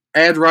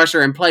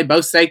rusher, and play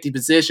both safety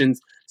positions.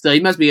 So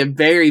he must be a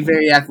very,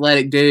 very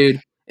athletic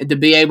dude. And to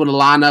be able to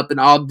line up in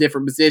all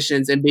different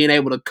positions and being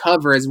able to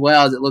cover as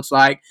well, as it looks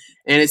like.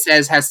 And it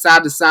says has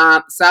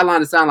sideline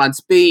to sideline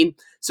speed,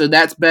 so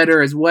that's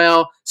better as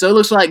well. So it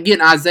looks like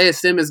getting Isaiah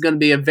Simmons is going to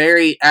be a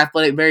very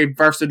athletic, very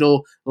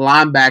versatile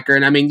linebacker.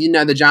 And I mean,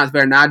 the Giants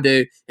better than I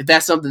do. If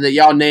that's something that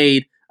y'all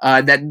need,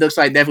 that looks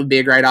like that would be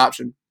a great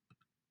option.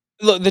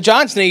 Look, the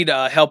Giants need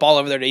help all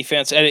over their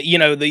defense, and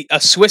a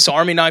Swiss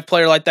Army knife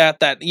player like that.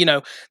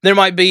 There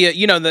might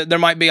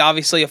be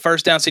obviously a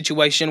first down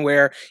situation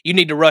where you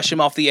need to rush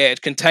him off the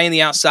edge, contain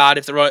the outside.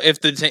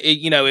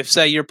 If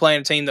say you're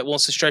playing a team that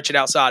wants to stretch it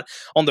outside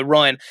on the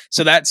run,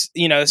 so that's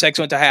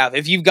excellent to have.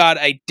 If you've got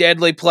a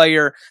deadly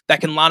player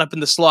that can line up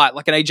in the slot,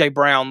 like an AJ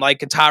Brown,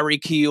 like a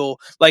Tyreek Hill,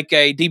 like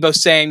a Deebo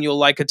Samuel,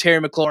 like a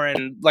Terry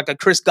McLaurin, like a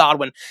Chris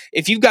Godwin,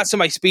 if you've got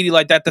somebody speedy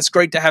like that, that's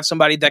great to have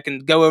somebody that can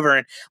go over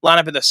and line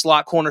up in the slot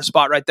corner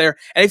spot right there.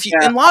 And if you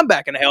and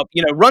linebacking to help,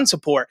 run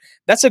support,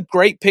 that's a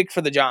great pick for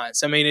the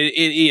Giants. I mean, it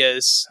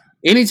is.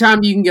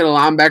 Anytime you can get a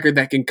linebacker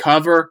that can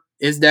cover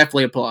is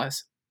definitely a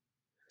plus.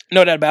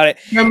 No doubt about it.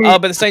 But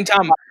at the same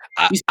time,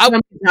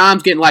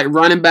 sometimes getting like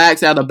running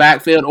backs out of the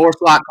backfield or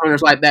slot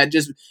corners like that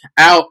just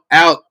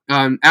outdo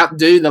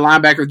the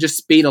linebacker just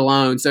speed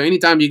alone. So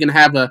anytime you can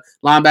have a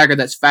linebacker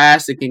that's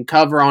fast and can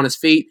cover on his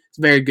feet, it's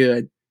very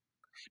good.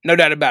 No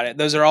doubt about it.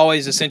 Those are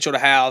always essential to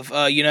have,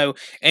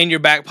 in your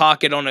back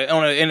pocket on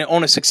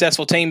a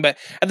successful team. But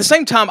at the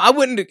same time, I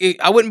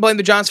wouldn't blame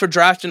the Giants for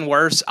drafting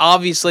worse.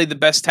 Obviously, the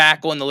best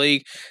tackle in the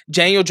league.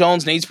 Daniel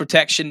Jones needs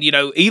protection.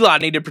 Eli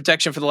needed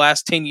protection for the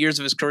last 10 years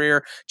of his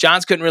career.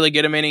 Giants couldn't really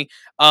get him any.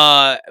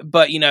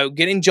 But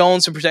getting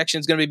Jones some protection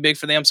is going to be big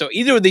for them. So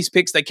either of these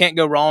picks, they can't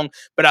go wrong.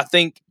 But I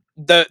think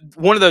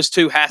one of those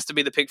two has to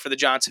be the pick for the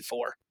Giants at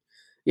 4.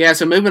 Yeah,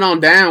 so moving on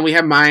down, we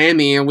have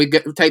Miami, and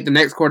take the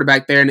next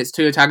quarterback there, and it's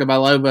Tua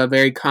Tagovailoa, a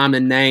very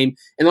common name.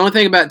 And the only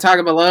thing about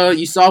Tagovailoa,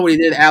 you saw what he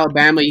did at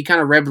Alabama. He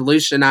kind of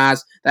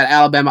revolutionized that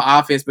Alabama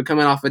offense, but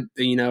coming off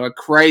a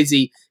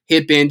crazy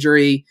hip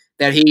injury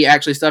that he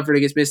actually suffered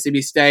against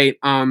Mississippi State.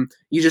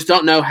 You just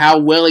don't know how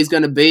well he's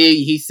going to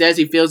be. He says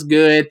he feels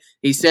good.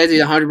 He says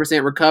he's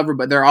 100% recovered,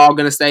 but they're all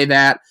going to say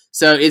that.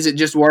 So is it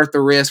just worth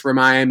the risk for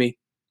Miami?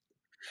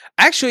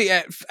 Actually,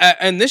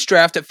 in this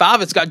draft at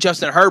 5, it's got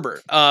Justin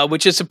Herbert,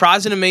 which is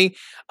surprising to me.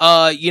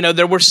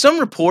 There were some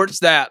reports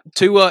that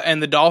Tua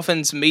and the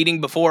Dolphins meeting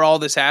before all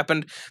this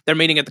happened, their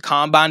meeting at the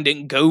Combine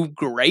didn't go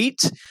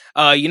great.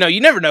 You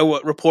never know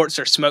what reports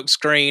are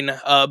smokescreen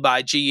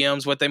by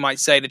GMs, what they might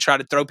say to try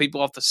to throw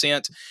people off the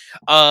scent.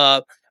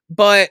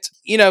 But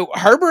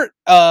Herbert,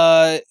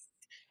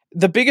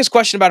 the biggest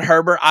question about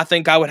Herbert, I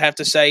think I would have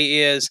to say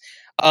is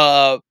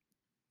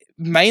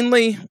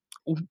mainly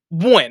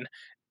one.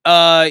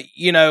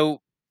 You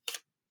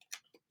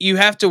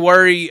have to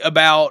worry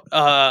about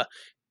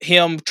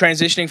him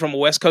transitioning from a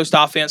West Coast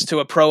offense to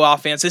a pro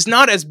offense. It's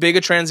not as big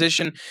a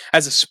transition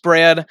as a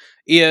spread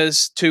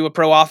is to a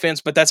pro offense,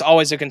 but that's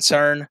always a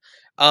concern.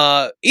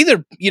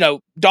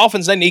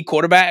 Dolphins, they need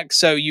quarterbacks,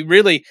 so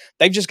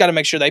they've just got to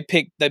make sure they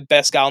pick the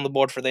best guy on the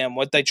board for them,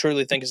 what they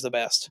truly think is the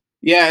best.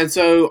 Yeah, and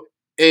so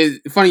it's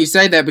funny you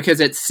say that because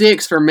at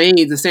 6 for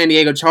me, the San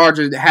Diego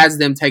Chargers has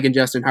them taking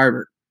Justin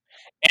Herbert.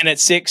 And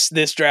at 6,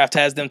 this draft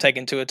has them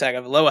taken to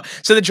Tagovailoa.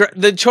 So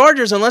the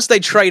Chargers, unless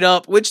they trade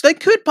up, which they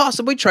could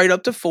possibly trade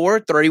up to 4 or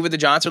 3 with the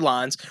Giants or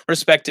Lions,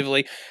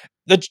 respectively,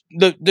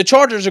 the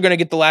Chargers are going to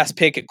get the last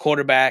pick at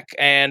quarterback,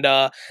 and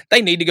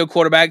they need to go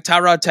quarterback.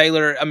 Tyrod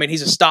Taylor, I mean,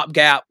 he's a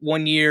stopgap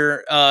 1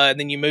 year, and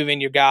then you move in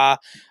your guy.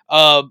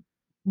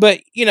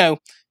 But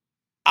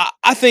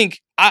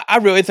I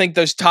really think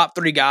those top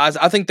 3 guys,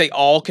 I think they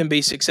all can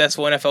be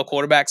successful NFL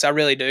quarterbacks. I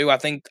really do. I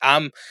think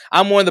I'm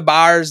one of the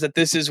buyers that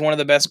this is one of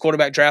the best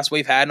quarterback drafts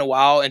we've had in a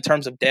while in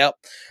terms of depth.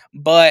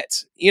 But,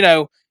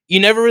 you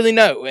never really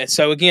know. And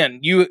so, again,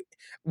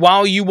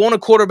 while you want a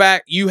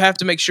quarterback, you have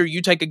to make sure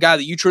you take a guy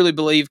that you truly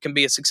believe can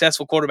be a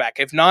successful quarterback.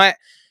 If not,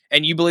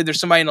 and you believe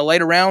there's somebody in the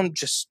later round,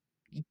 just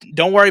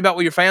don't worry about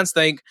what your fans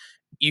think.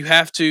 You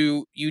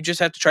just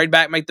have to trade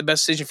back, make the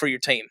best decision for your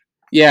team.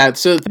 Yeah,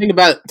 so the thing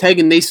about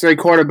taking these 3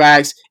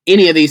 quarterbacks,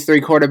 any of these 3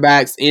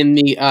 quarterbacks in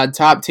the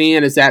top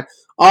 10 is that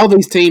all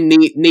these teams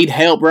need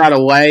help right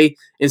away.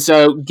 And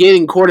so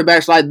getting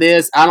quarterbacks like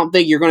this, I don't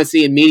think you're going to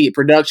see immediate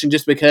production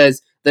just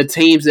because the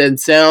teams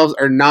themselves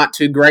are not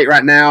too great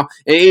right now.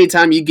 And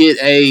anytime you get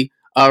a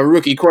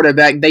rookie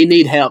quarterback, they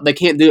need help. They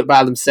can't do it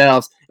by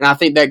themselves. And I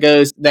think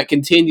that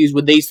continues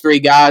with these 3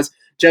 guys.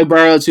 Joe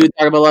Burrow, Tua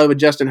Tagovailoa,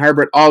 Justin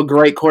Herbert, all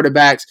great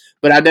quarterbacks,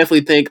 but I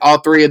definitely think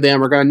all 3 of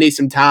them are going to need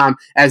some time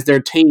as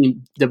their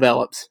team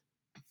develops.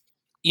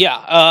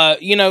 Yeah,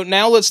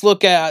 now let's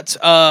look at,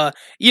 now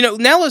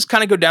let's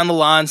kind of go down the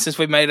line since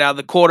we've made it out of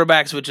the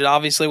quarterbacks, which is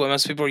obviously what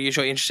most people are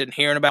usually interested in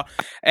hearing about,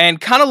 and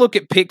kind of look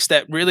at picks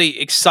that really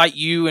excite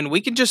you, and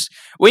we can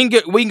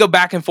go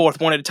back and forth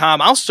one at a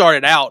time. I'll start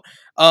it out.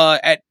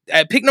 At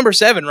pick number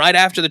 7, right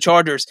after the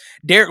Chargers,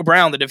 Derek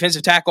Brown, the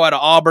defensive tackle out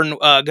of Auburn,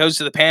 goes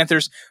to the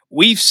Panthers.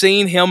 We've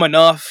seen him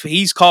enough.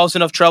 He's caused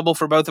enough trouble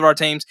for both of our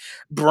teams.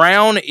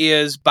 Brown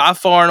is by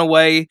far and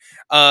away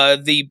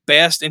the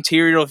best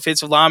interior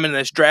offensive lineman in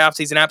this draft.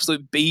 He's an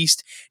absolute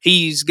beast.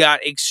 He's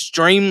got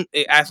extreme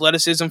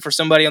athleticism for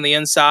somebody on the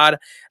inside,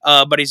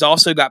 but he's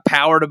also got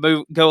power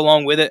to go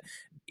along with it.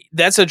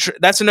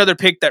 That's another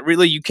pick that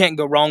really you can't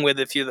go wrong with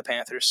if you're the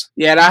Panthers.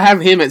 Yeah, and I have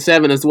him at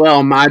 7 as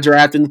well in my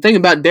draft. And the thing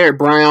about Derek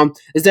Brown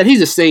is that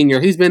he's a senior.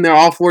 He's been there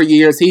all 4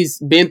 years. He's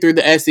been through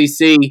the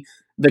SEC,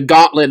 the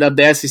gauntlet of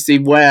the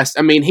SEC West.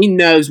 I mean, he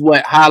knows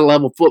what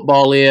high-level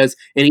football is,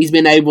 and he's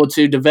been able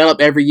to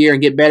develop every year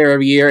and get better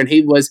every year. And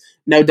he was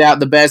no doubt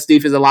the best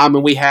defensive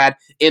lineman we had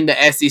in the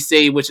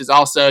SEC, which is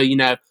also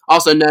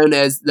known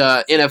as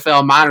the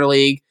NFL minor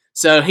league.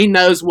 So he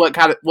knows what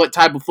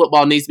type of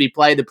football needs to be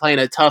played to play in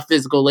a tough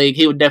physical league.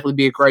 He would definitely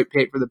be a great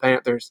pick for the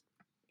Panthers.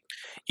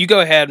 You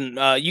go ahead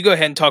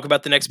and talk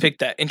about the next pick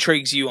that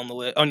intrigues you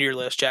on your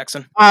list,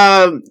 Jackson.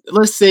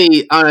 Let's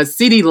see.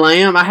 CeeDee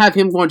Lamb, I have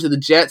him going to the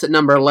Jets at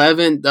number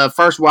 11, the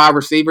first wide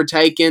receiver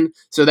taken.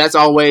 So that's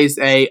always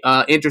a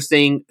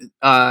interesting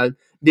deal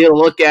to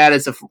look at.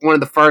 It's one of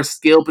the first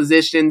skill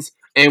positions,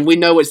 and we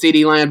know what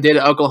CeeDee Lamb did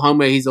at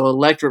Oklahoma. He's an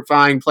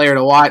electrifying player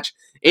to watch.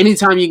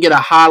 Anytime you get a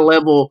high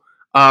level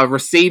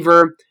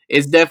receiver,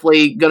 is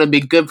definitely going to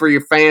be good for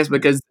your fans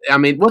because, I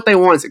mean, what they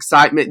want is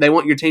excitement. They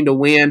want your team to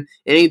win. And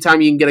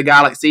anytime you can get a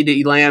guy like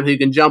CeeDee Lamb who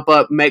can jump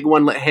up, make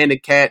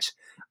one-handed catches,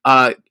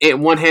 it'll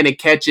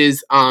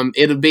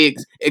be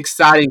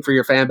exciting for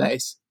your fan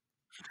base.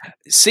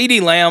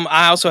 CeeDee Lamb,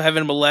 I also have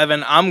him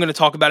 11. I'm going to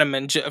talk about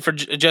him for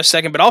just a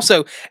second, but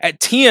also at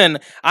 10,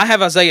 I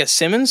have Isaiah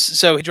Simmons.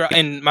 So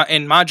in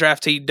my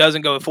draft, he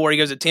doesn't go at 4; he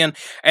goes at 10,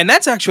 and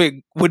that's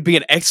actually would be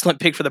an excellent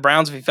pick for the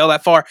Browns if he fell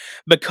that far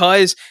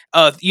because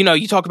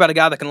you talk about a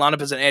guy that can line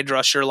up as an edge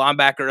rusher,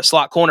 linebacker, a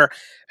slot corner.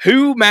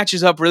 Who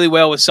matches up really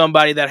well with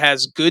somebody that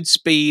has good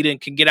speed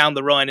and can get on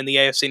the run in the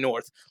AFC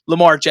North?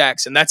 Lamar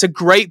Jackson. That's a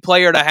great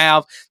player to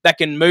have that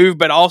can move,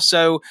 but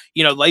also,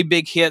 lay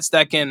big hits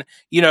that can,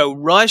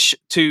 rush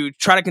to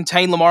try to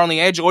contain Lamar on the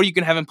edge, or you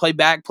can have him play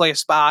back, play a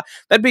spy.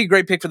 That'd be a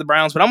great pick for the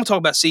Browns, but I'm going to talk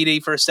about CD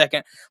for a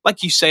second.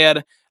 Like you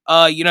said,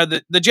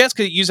 the Jets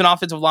could use an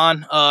offensive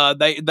line.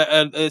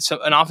 It's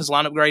an offensive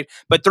line upgrade,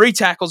 but 3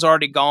 tackles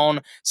already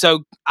gone.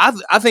 So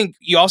I think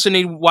you also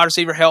need wide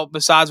receiver help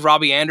besides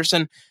Robbie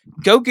Anderson.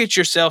 Go get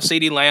yourself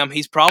CeeDee Lamb.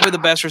 He's probably the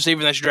best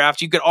receiver in this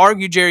draft. You could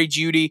argue Jerry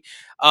Jeudy,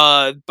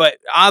 but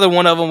either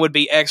one of them would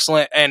be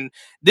excellent. And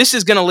this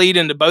is going to lead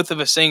into both of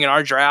us seeing in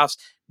our drafts.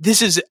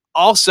 This is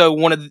also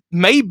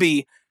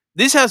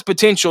this has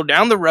potential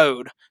down the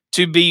road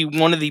to be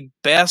one of the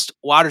best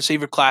wide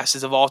receiver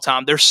classes of all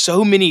time. There's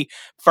so many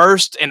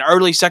first and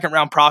early second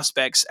round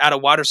prospects out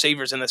of wide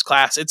receivers in this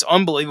class. It's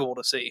unbelievable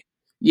to see.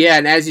 Yeah,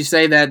 and as you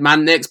say that, my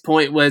next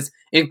point was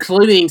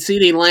including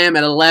CeeDee Lamb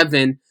at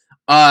 11,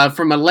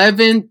 from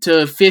 11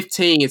 to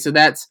 15. So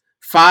that's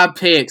 5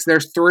 picks.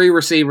 There's 3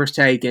 receivers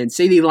taken.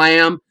 CeeDee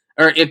Lamb,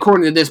 or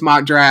according to this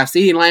mock draft,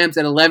 CeeDee Lamb's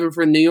at 11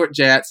 for the New York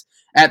Jets.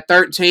 At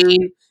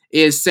 13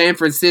 is San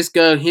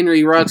Francisco,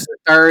 Henry Ruggs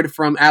III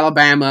from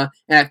Alabama.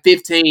 And at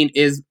 15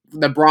 is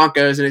the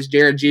Broncos, and it's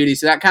Jared Jeudy.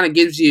 So that kind of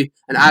gives you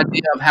an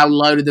idea of how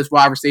loaded this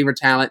wide receiver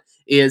talent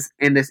is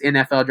in this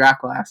NFL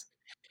draft class.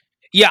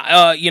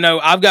 Yeah,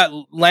 I've got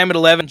Lamb at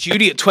 11,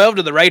 Jeudy at 12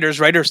 to the Raiders.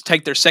 Raiders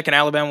take their second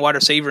Alabama wide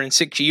receiver in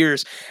 6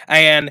 years.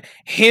 And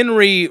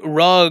Henry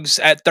Ruggs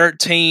at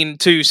 13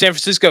 to San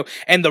Francisco.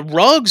 And the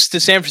Ruggs to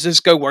San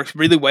Francisco works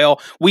really well.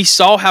 We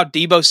saw how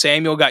Deebo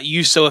Samuel got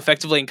used so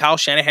effectively in Kyle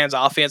Shanahan's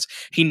offense.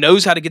 He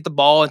knows how to get the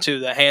ball into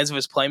the hands of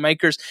his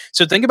playmakers.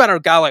 So think about a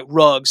guy like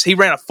Ruggs. He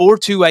ran a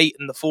 4.28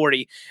 in the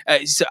 40.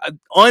 It's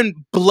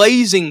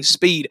unblazing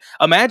speed.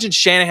 Imagine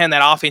Shanahan,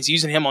 that offense,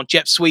 using him on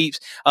jet sweeps,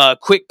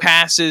 quick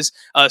passes,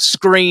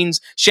 screens.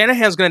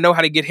 Shanahan's going to know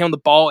how to get him the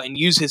ball and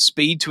use his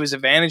speed to his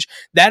advantage.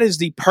 That is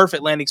the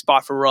perfect landing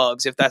spot for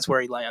Ruggs if that's where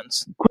he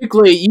lands.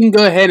 Quickly, you can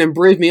go ahead and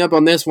brief me up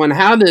on this one.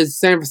 How does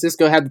San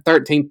Francisco have the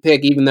 13th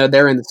pick even though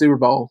they're in the Super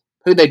Bowl?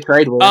 Who'd they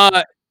trade with?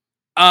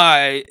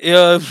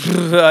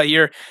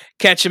 You're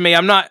catching me.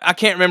 I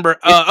can't remember.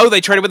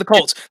 They traded with the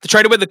Colts. They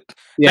traded with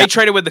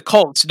the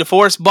Colts.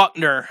 DeForest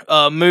Buckner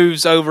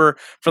moves over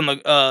from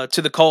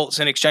to the Colts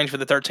in exchange for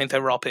the 13th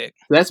overall pick.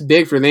 That's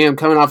big for them.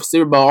 Coming off a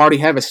Super Bowl, already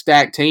have a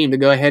stacked team to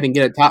go ahead and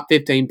get a top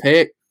 15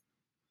 pick.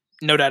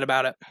 No doubt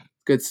about it.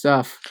 Good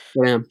stuff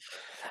for them.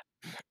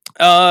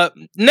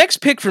 Next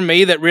pick for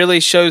me that really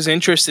shows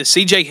interest is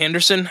C.J.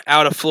 Henderson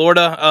out of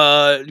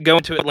Florida,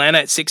 going to Atlanta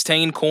at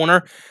 16,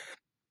 corner.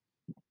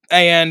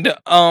 And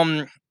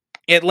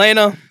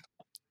Atlanta,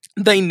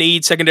 they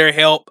need secondary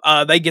help.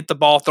 They get the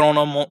ball thrown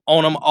on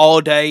them all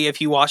day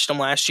if you watched them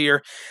last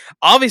year.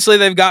 Obviously,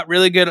 they've got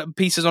really good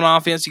pieces on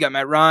offense. You got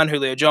Matt Ryan,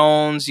 Julio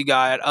Jones. You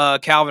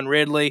got Calvin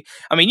Ridley.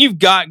 I mean, you've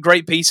got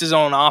great pieces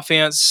on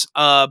offense,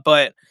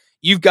 but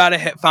you've got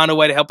to find a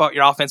way to help out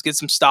your offense, get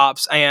some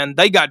stops. And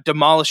they got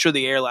demolished through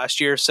the air last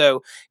year.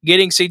 So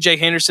getting C.J.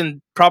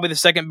 Henderson, probably the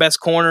second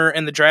best corner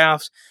in the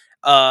draft,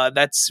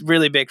 that's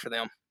really big for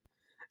them.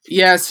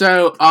 Yeah,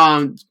 so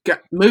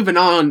moving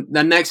on,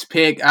 the next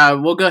pick,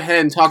 we'll go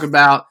ahead and talk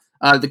about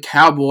the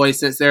Cowboys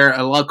since they're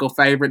a local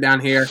favorite down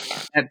here.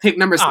 At pick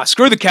number 6.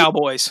 Screw the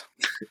Cowboys.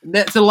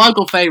 That's a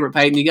local favorite,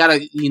 Peyton. You got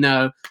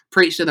to,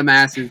 preach to the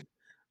masses.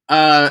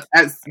 At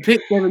pick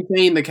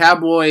 17, the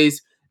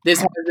Cowboys, this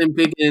has them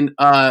picking,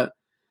 I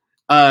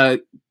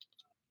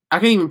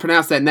can't even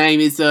pronounce that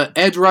name. It's an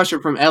edge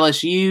rusher from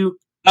LSU.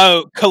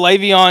 Oh,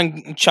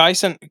 K'Lavon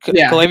Chaisson?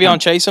 K'Lavon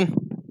Chaisson?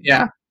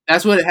 Yeah.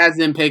 That's what it has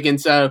them picking.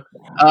 So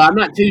I'm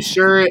not too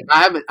sure.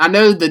 I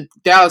know the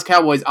Dallas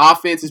Cowboys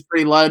offense is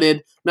pretty loaded.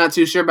 I'm not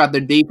too sure about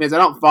their defense. I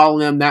don't follow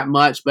them that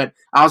much, but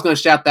I was going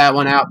to shout that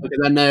one out because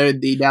I know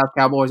the Dallas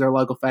Cowboys are a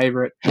local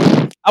favorite.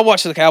 I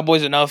watch the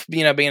Cowboys enough,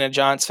 being a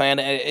Giants fan.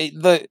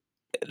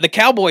 The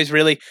Cowboys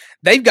really,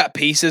 they've got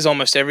pieces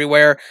almost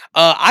everywhere.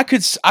 I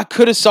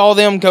could have saw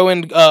them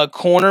going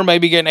corner,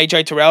 maybe getting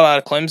A.J. Terrell out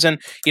of Clemson.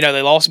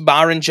 They lost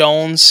Byron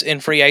Jones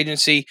in free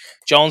agency.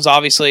 Jones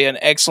obviously an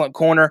excellent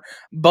corner,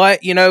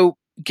 but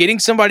getting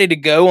somebody to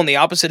go on the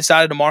opposite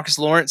side of DeMarcus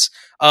Lawrence,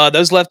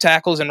 those left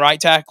tackles and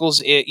right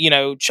tackles,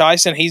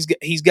 Chaisson,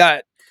 he's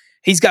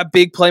got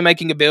big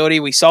playmaking ability.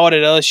 We saw it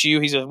at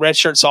LSU. He's a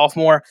redshirt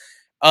sophomore.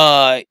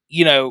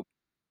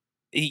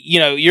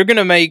 You're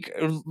gonna make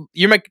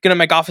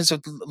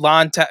offensive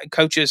line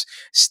coaches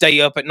stay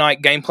up at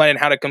night game planning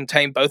how to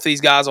contain both these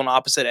guys on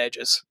opposite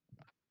edges.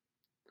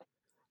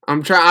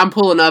 I'm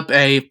pulling up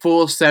a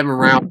full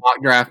 7-round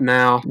mock draft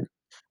now.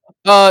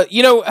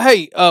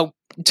 Hey,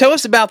 tell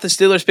us about the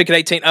Steelers pick at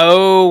 18.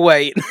 Oh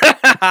wait,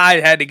 I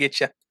had to get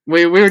you.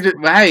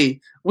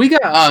 We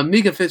got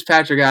Mika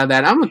Fitzpatrick out of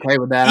that. I'm okay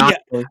with that.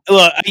 Honestly.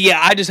 Look,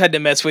 I just had to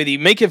mess with you.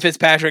 Mika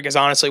Fitzpatrick is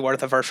honestly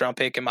worth a first-round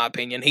pick, in my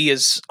opinion. He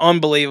is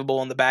unbelievable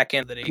on the back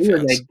end of the defense. He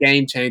was a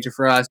game changer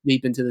for us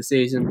deep into the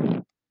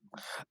season.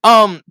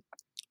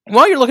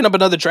 While you're looking up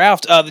another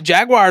draft, the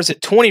Jaguars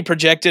at 20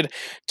 projected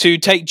to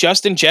take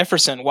Justin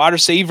Jefferson, wide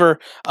receiver.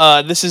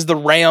 This is the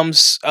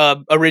Rams'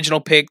 original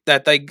pick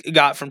that they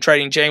got from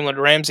trading Jalen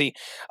Ramsey.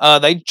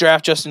 They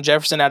draft Justin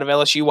Jefferson out of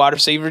LSU, wide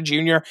receiver,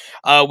 junior.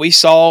 We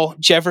saw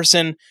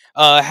Jefferson,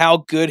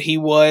 how good he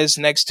was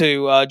next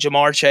to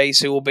Jamar Chase,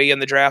 who will be in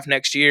the draft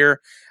next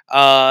year.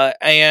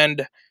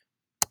 And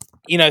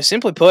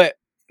simply put,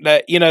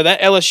 that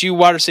LSU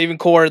wide receiving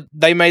core,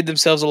 they made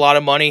themselves a lot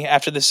of money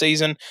after the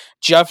season.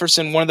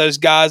 Jefferson, one of those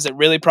guys that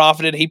really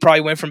profited. He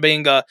probably went from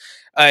being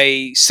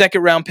a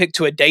second round pick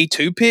to a day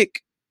 2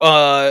 pick,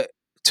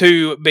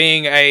 to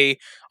being a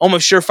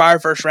almost surefire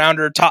first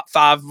rounder, top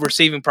 5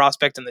 receiving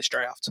prospect in this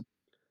draft.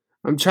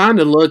 I'm trying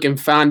to look and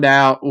find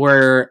out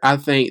where I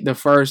think the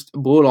first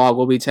Bulldog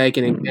will be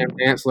taken in Cam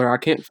Dantzler. I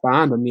can't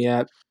find him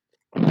yet.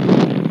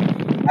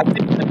 I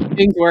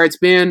think where it's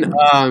been,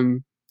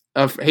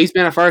 he's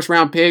been a first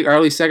round pick,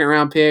 early second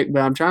round pick,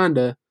 but I'm trying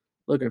to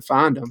look and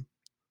find him.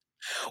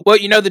 Well,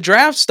 the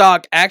draft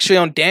stock actually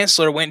on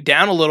Dantzler went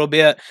down a little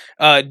bit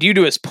due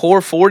to his poor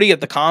 40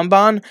 at the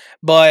combine,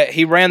 but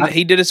he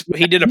did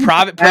a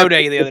private pro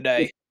day the other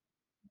day.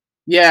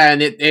 Yeah,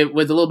 and it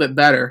was a little bit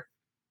better.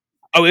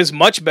 Oh, it was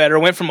much better. It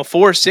went from a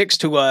 4.6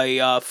 to a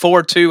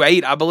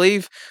 4.28, I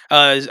believe.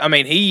 That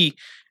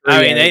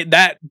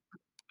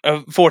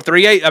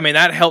 4.38. I mean,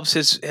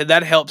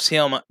 that helps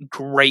him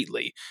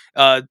greatly.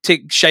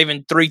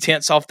 Shaving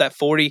 0.3 off that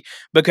 40,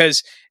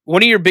 because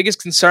one of your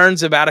biggest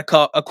concerns about a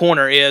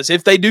corner is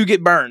if they do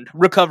get burned,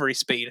 recovery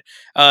speed.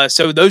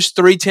 So those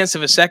 0.3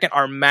 of a second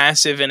are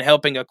massive in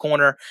helping a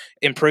corner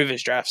improve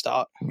his draft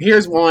stock.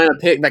 Here's a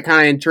pick that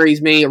kind of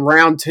intrigues me.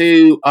 Round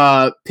 2,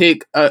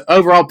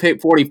 overall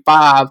pick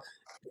 45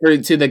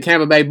 to the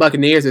Tampa Bay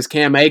Buccaneers is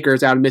Cam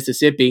Akers out of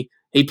Mississippi.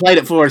 He played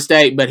at Florida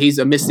State, but he's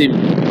a Mississippi.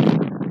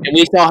 And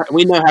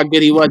we know how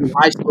good he was in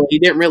high school. He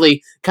didn't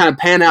really kind of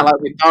pan out like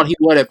we thought he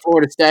would at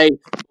Florida State.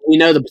 We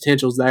know the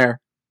potential's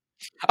there.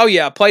 Oh,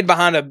 yeah. Played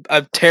behind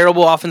a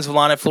terrible offensive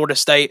line at Florida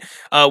State.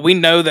 We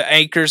know that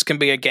Akers can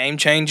be a game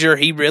changer.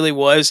 He really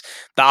was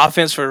the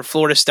offense for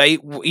Florida State,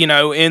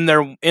 during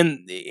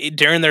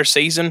their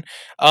season.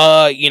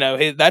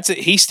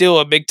 He's still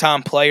a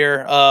big-time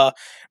player.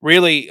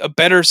 Really a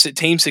better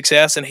team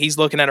success, and he's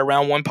looking at a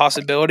round 1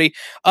 possibility.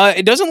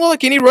 It doesn't look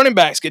like any running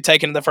backs get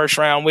taken in the first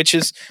round, which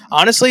has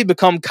honestly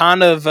become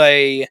kind of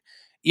a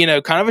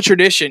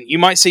tradition. You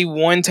might see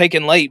one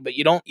taken late, but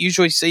you don't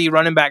usually see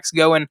running backs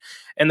going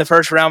in the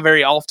first round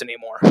very often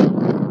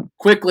anymore.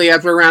 Quickly,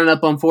 as we're rounding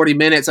up on 40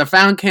 minutes, I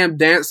found Cam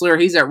Dantzler.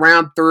 He's at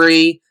round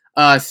 3,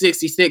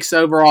 66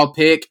 overall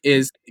pick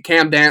is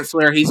Cam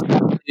Dantzler. He's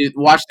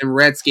Washington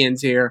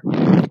Redskins here.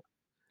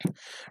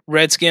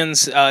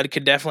 Redskins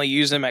could definitely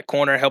use him at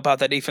corner, help out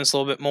that defense a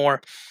little bit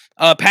more.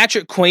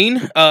 Patrick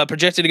Queen,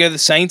 projected to go to the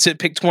Saints at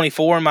pick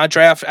 24 in my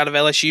draft out of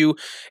LSU.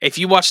 If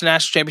you watch the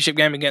national championship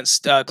game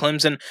against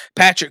Clemson,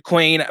 Patrick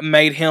Queen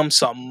made him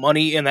some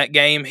money in that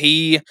game.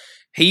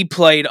 He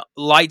played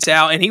lights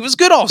out, and he was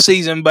good all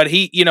season, but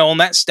he, on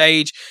that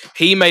stage,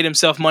 he made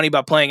himself money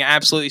by playing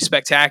absolutely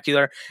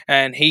spectacular,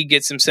 and he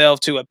gets himself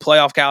to a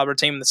playoff caliber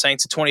team in the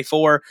Saints at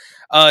 24.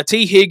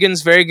 T.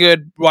 Higgins, very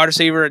good wide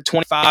receiver at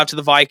 25 to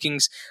the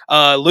Vikings.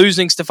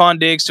 Losing Stephon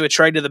Diggs to a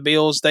trade to the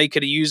Bills, they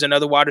could have used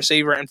another wide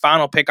receiver. And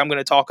final pick I'm going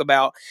to talk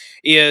about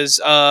is,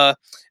 2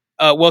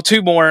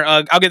 more.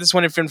 I'll get this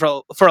one in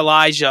for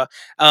Elijah.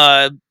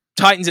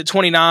 Titans at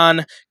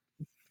 29.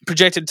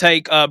 Projected to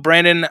take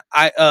Brandon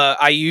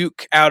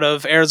Ayuk out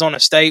of Arizona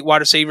State, wide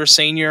receiver,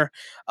 senior.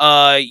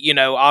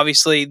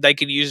 Obviously they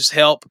could use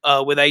help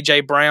with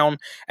A.J. Brown.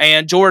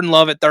 And Jordan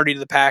Love at 30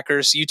 to the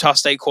Packers, Utah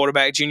State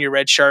quarterback, junior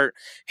red shirt.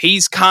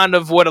 He's kind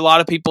of what a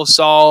lot of people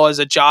saw as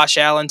a Josh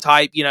Allen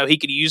type. He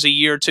could use a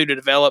year or 2 to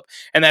develop,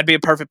 and that'd be a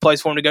perfect place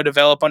for him to go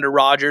develop under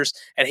Rodgers,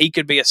 and he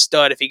could be a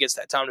stud if he gets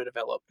that time to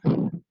develop.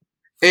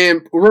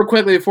 And real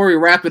quickly before we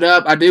wrap it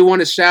up, I do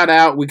want to shout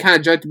out, we kind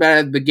of joked about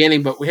it at the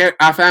beginning, but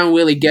I found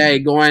Willie Gay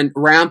going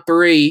round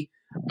 3,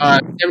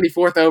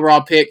 74th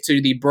overall pick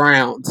to the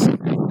Browns.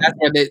 That's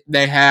where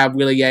they have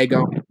Willie Gay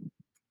going.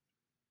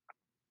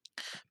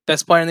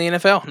 Best player in the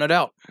NFL, no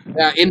doubt.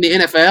 In the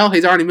NFL?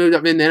 He's already moved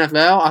up in the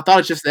NFL? I thought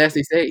it's just the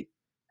SEC.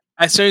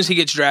 As soon as he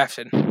gets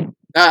drafted.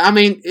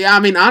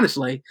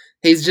 Honestly,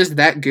 he's just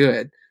that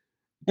good.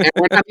 And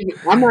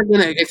I'm not going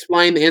to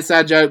explain the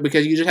inside joke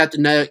because you just have to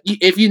know.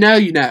 If you know,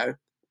 you know.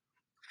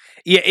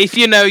 Yeah, if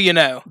you know, you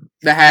know.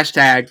 The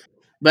hashtag.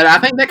 But I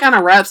think that kind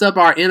of wraps up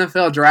our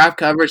NFL draft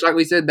coverage. Like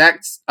we said,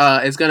 that's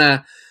is going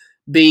to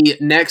be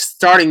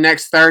starting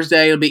next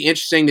Thursday. It'll be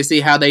interesting to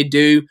see how they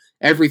do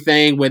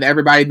everything with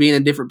everybody being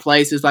in different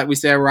places. Like we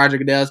said, Roger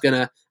Goodell is going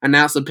to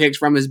announce the picks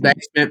from his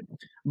basement.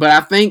 But I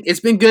think it's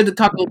been good to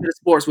talk a little bit of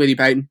sports with you,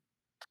 Peyton.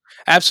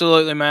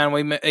 Absolutely,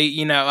 man.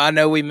 I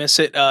know we miss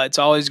it. It's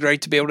always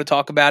great to be able to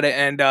talk about it.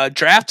 And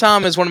draft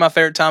time is one of my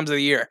favorite times of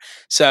the year.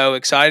 So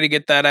excited to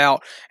get that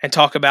out and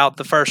talk about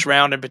the first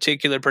round in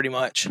particular pretty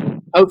much.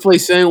 Hopefully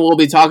soon we'll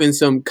be talking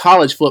some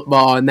college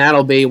football, and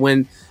that'll be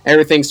when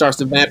everything starts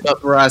to vamp up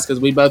for us because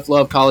we both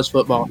love college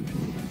football.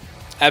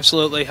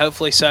 Absolutely.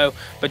 Hopefully so.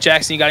 But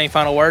Jackson, you got any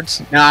final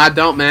words? No, I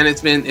don't, man.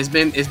 It's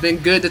been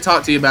good to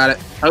talk to you about it.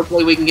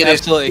 Hopefully we can get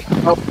Absolutely.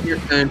 it here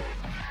soon.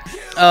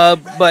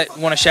 But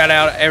want to shout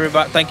out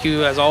everybody. Thank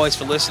you as always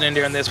for listening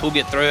during this. We'll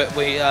get through it.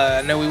 We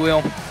know we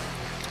will.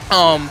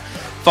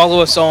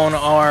 Follow us on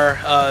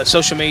our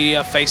social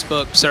media: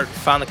 Facebook,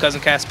 find the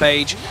Cousin Cast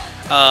page.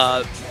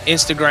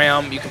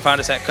 Instagram, you can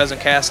find us at Cousin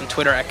Cast, and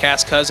Twitter at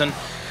Cast Cousin.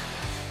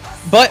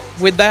 But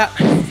with that,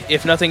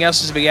 if nothing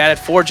else is to be added,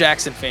 for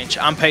Jackson Finch,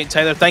 I'm Peyton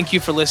Taylor. Thank you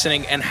for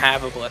listening, and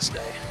have a blessed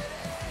day.